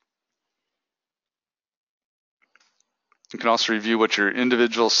 You can also review what your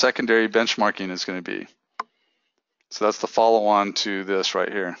individual secondary benchmarking is going to be. So that's the follow-on to this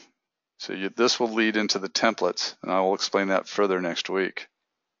right here. So this will lead into the templates, and I will explain that further next week.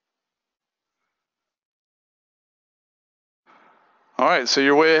 All right, so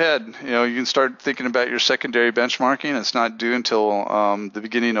you're way ahead. You can start thinking about your secondary benchmarking. It's not due until the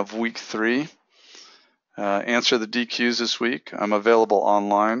beginning of week 3. Answer the DQs this week. I'm available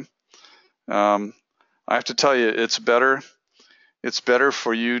online. I have to tell you, it's better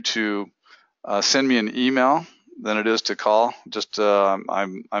for you to send me an email than it is to call. Just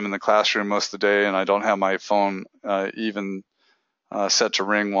I'm in the classroom most of the day, and I don't have my phone even set to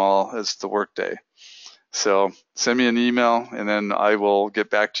ring while it's the work day. So send me an email, and then I will get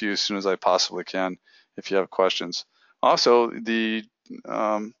back to you as soon as I possibly can if you have questions. Also, you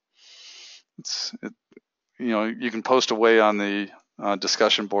can post away on the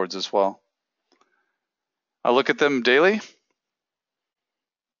discussion boards as well. I look at them daily,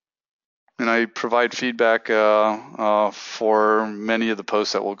 and I provide feedback for many of the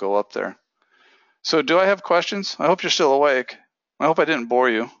posts that will go up there. So do I have questions? I hope you're still awake. I hope I didn't bore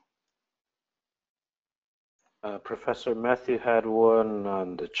you. Professor Matthew had one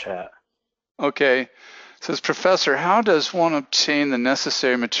on the chat. Okay. It says, Professor, how does one obtain the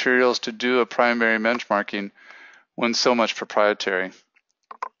necessary materials to do a primary benchmarking when so much proprietary?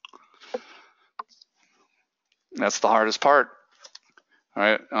 That's the hardest part. All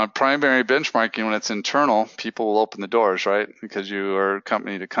right. On primary benchmarking, when it's internal, people will open the doors, right? Because you are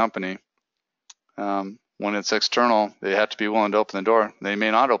company to company. When it's external, they have to be willing to open the door. They may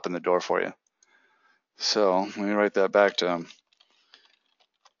not open the door for you. So let me write that back to them.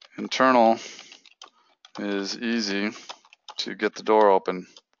 Internal is easy to get the door open.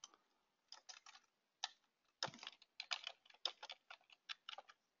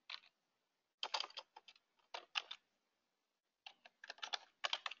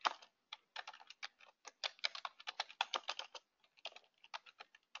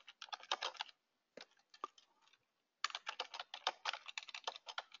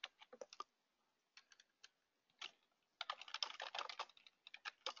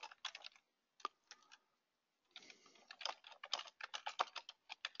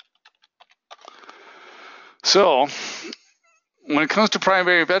 So when it comes to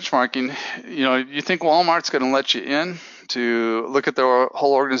primary benchmarking, you think Walmart's going to let you in to look at their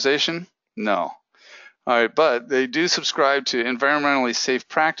whole organization? No. All right, but they do subscribe to environmentally safe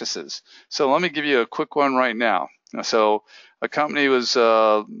practices. So let me give you a quick one right now. So a company was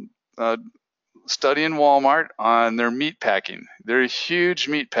studying Walmart on their meat packing. They're a huge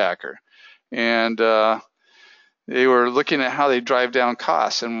meat packer. And they were looking at how they drive down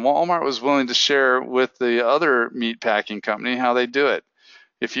costs, and Walmart was willing to share with the other meat packing company how they do it.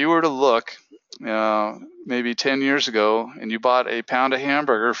 If you were to look maybe 10 years ago and you bought a pound of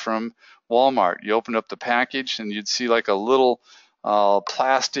hamburger from Walmart, you opened up the package and you'd see like a little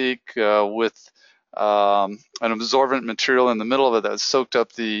plastic with an absorbent material in the middle of it that soaked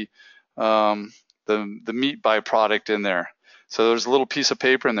up the meat byproduct in there. So there's a little piece of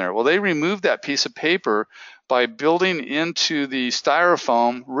paper in there. Well, they removed that piece of paper by building into the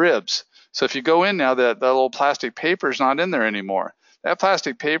styrofoam ribs. So if you go in now, that little plastic paper is not in there anymore. That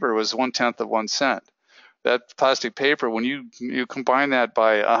plastic paper was 1/10 of 1 cent. that plastic paper, when you combine that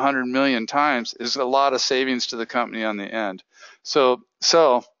by 100 million times, is a lot of savings to the company on the end. So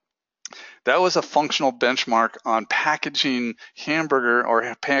that was a functional benchmark on packaging hamburger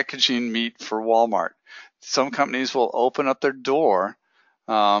or packaging meat for Walmart. Some companies will open up their door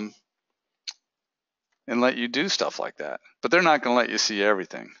and let you do stuff like that, but they're not going to let you see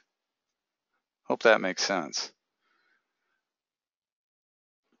everything. Hope that makes sense.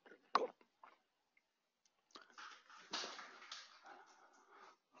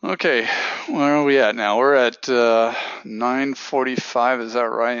 Okay, where are we at now? We're at 9:45, is that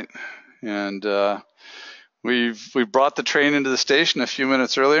right? And we brought the train into the station a few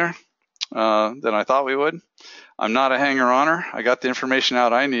minutes earlier than I thought we would. I'm not a hanger-oner. I got the information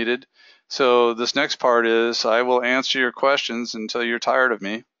out I needed. So this next part is I will answer your questions until you're tired of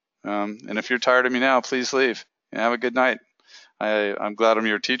me. And if you're tired of me now, please leave. And have a good night. I'm glad I'm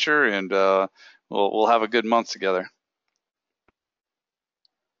your teacher, and we'll have a good month together.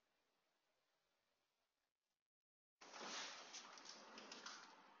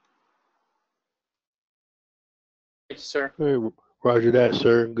 Thank you, sir. Hey, Roger that,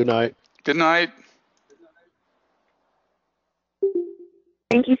 sir. Good night. Good night.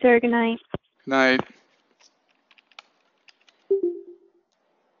 Thank you, sir. Good night. Good night.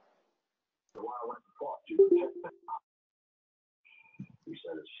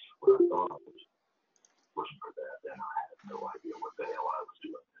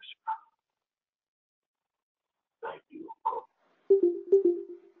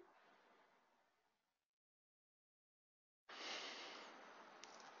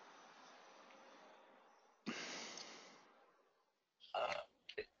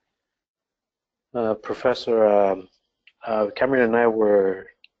 Professor, Cameron and I were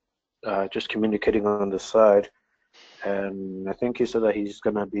just communicating on the side, and I think he said that he's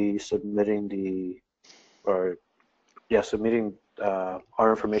going to be submitting submitting our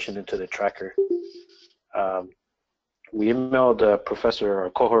information into the tracker. We emailed our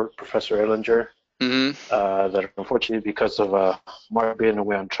cohort, Professor Ellinger, that unfortunately because of Mark being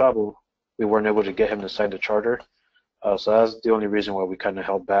away on travel, we weren't able to get him to sign the charter. So that's the only reason why we kind of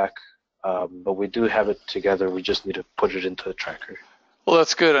held back. But we do have it together. We just need to put it into the tracker. Well,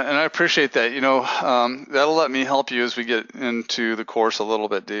 that's good, and I appreciate that. That'll let me help you as we get into the course a little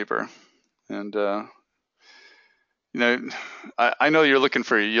bit deeper. And I know you're looking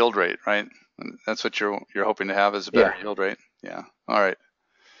for a yield rate, right? That's what you're hoping to have, is a better yield rate. Yeah. All right.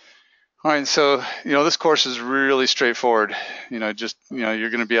 So this course is really straightforward. You're going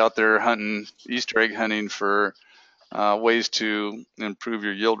to be out there hunting, Easter egg hunting for ways to improve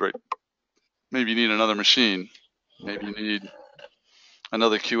your yield rate. Maybe you need another machine. Maybe you need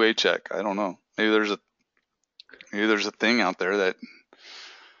another QA check. I don't know. Maybe there's a thing out there that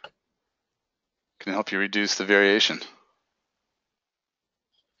can help you reduce the variation.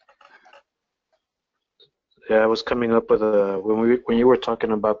 Yeah, I was coming up with when you were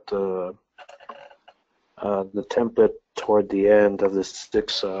talking about the template toward the end of the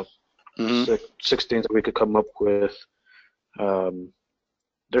six things that we could come up with.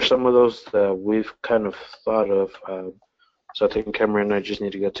 There's some of those that we've kind of thought of. So I think Cameron and I just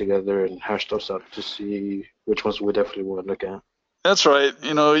need to get together and hash those out to see which ones we definitely want to look at. That's right.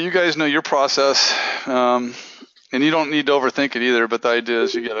 You guys know your process, and you don't need to overthink it either. But the idea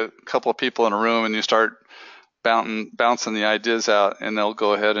is you get a couple of people in a room and you start bouncing the ideas out, and they'll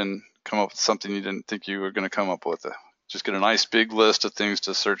go ahead and come up with something you didn't think you were going to come up with. Just get a nice big list of things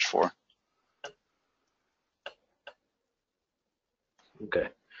to search for. Okay.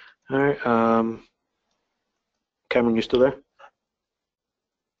 All right. Cameron, you still there?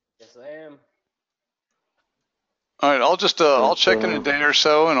 Yes, I am. All right. I'll check in a day or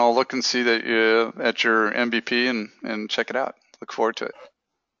so, and I'll look and see that you at your MVP and check it out. Look forward to it.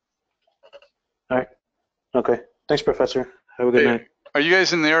 All right. Okay. Thanks, Professor. Have a good night. Are you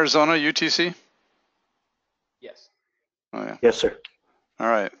guys in the Arizona UTC? Yes. Oh yeah. Yes, sir. All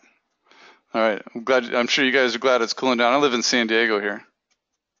right. I'm sure you guys are glad it's cooling down. I live in San Diego here.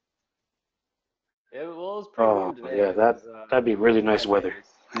 Yeah, well, it's pretty warm today. Yeah, that'd be really nice weather.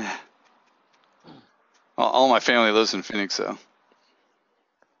 All my family lives in Phoenix, though.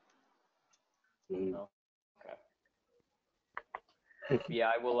 Okay.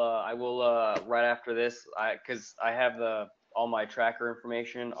 Yeah, I will right after this, because I have all my tracker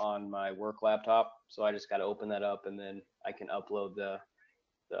information on my work laptop, so I just got to open that up and then I can upload the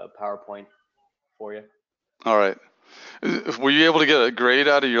PowerPoint for you. All right. Were you able to get a grade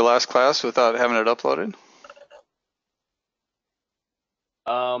out of your last class without having it uploaded?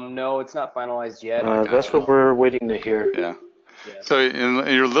 No, it's not finalized yet. That's what we're waiting to hear. Yeah. Yeah. So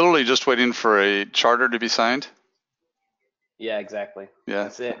you're literally just waiting for a charter to be signed? Yeah, exactly. Yeah.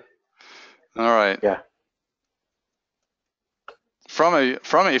 That's it. All right. Yeah. From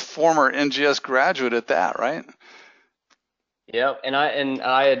a former NGS graduate at that, right? Yep. And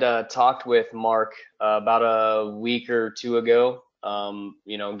I had talked with Mark about a week or two ago.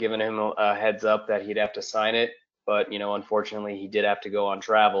 Giving him a heads up that he'd have to sign it, but unfortunately he did have to go on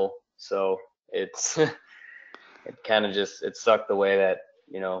travel, so it's it kind of just it sucked the way that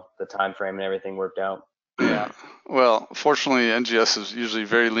the time frame and everything worked out. Yeah. Well, fortunately, NGS is usually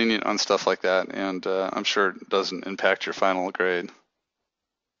very lenient on stuff like that, and I'm sure it doesn't impact your final grade.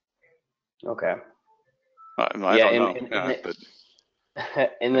 Okay. I don't know.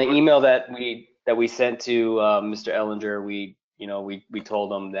 In the email that we sent to Mr. Ellinger, we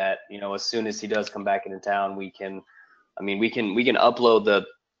told him that as soon as he does come back into town, we can upload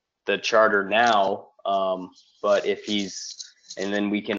the charter now, but if he's and then we can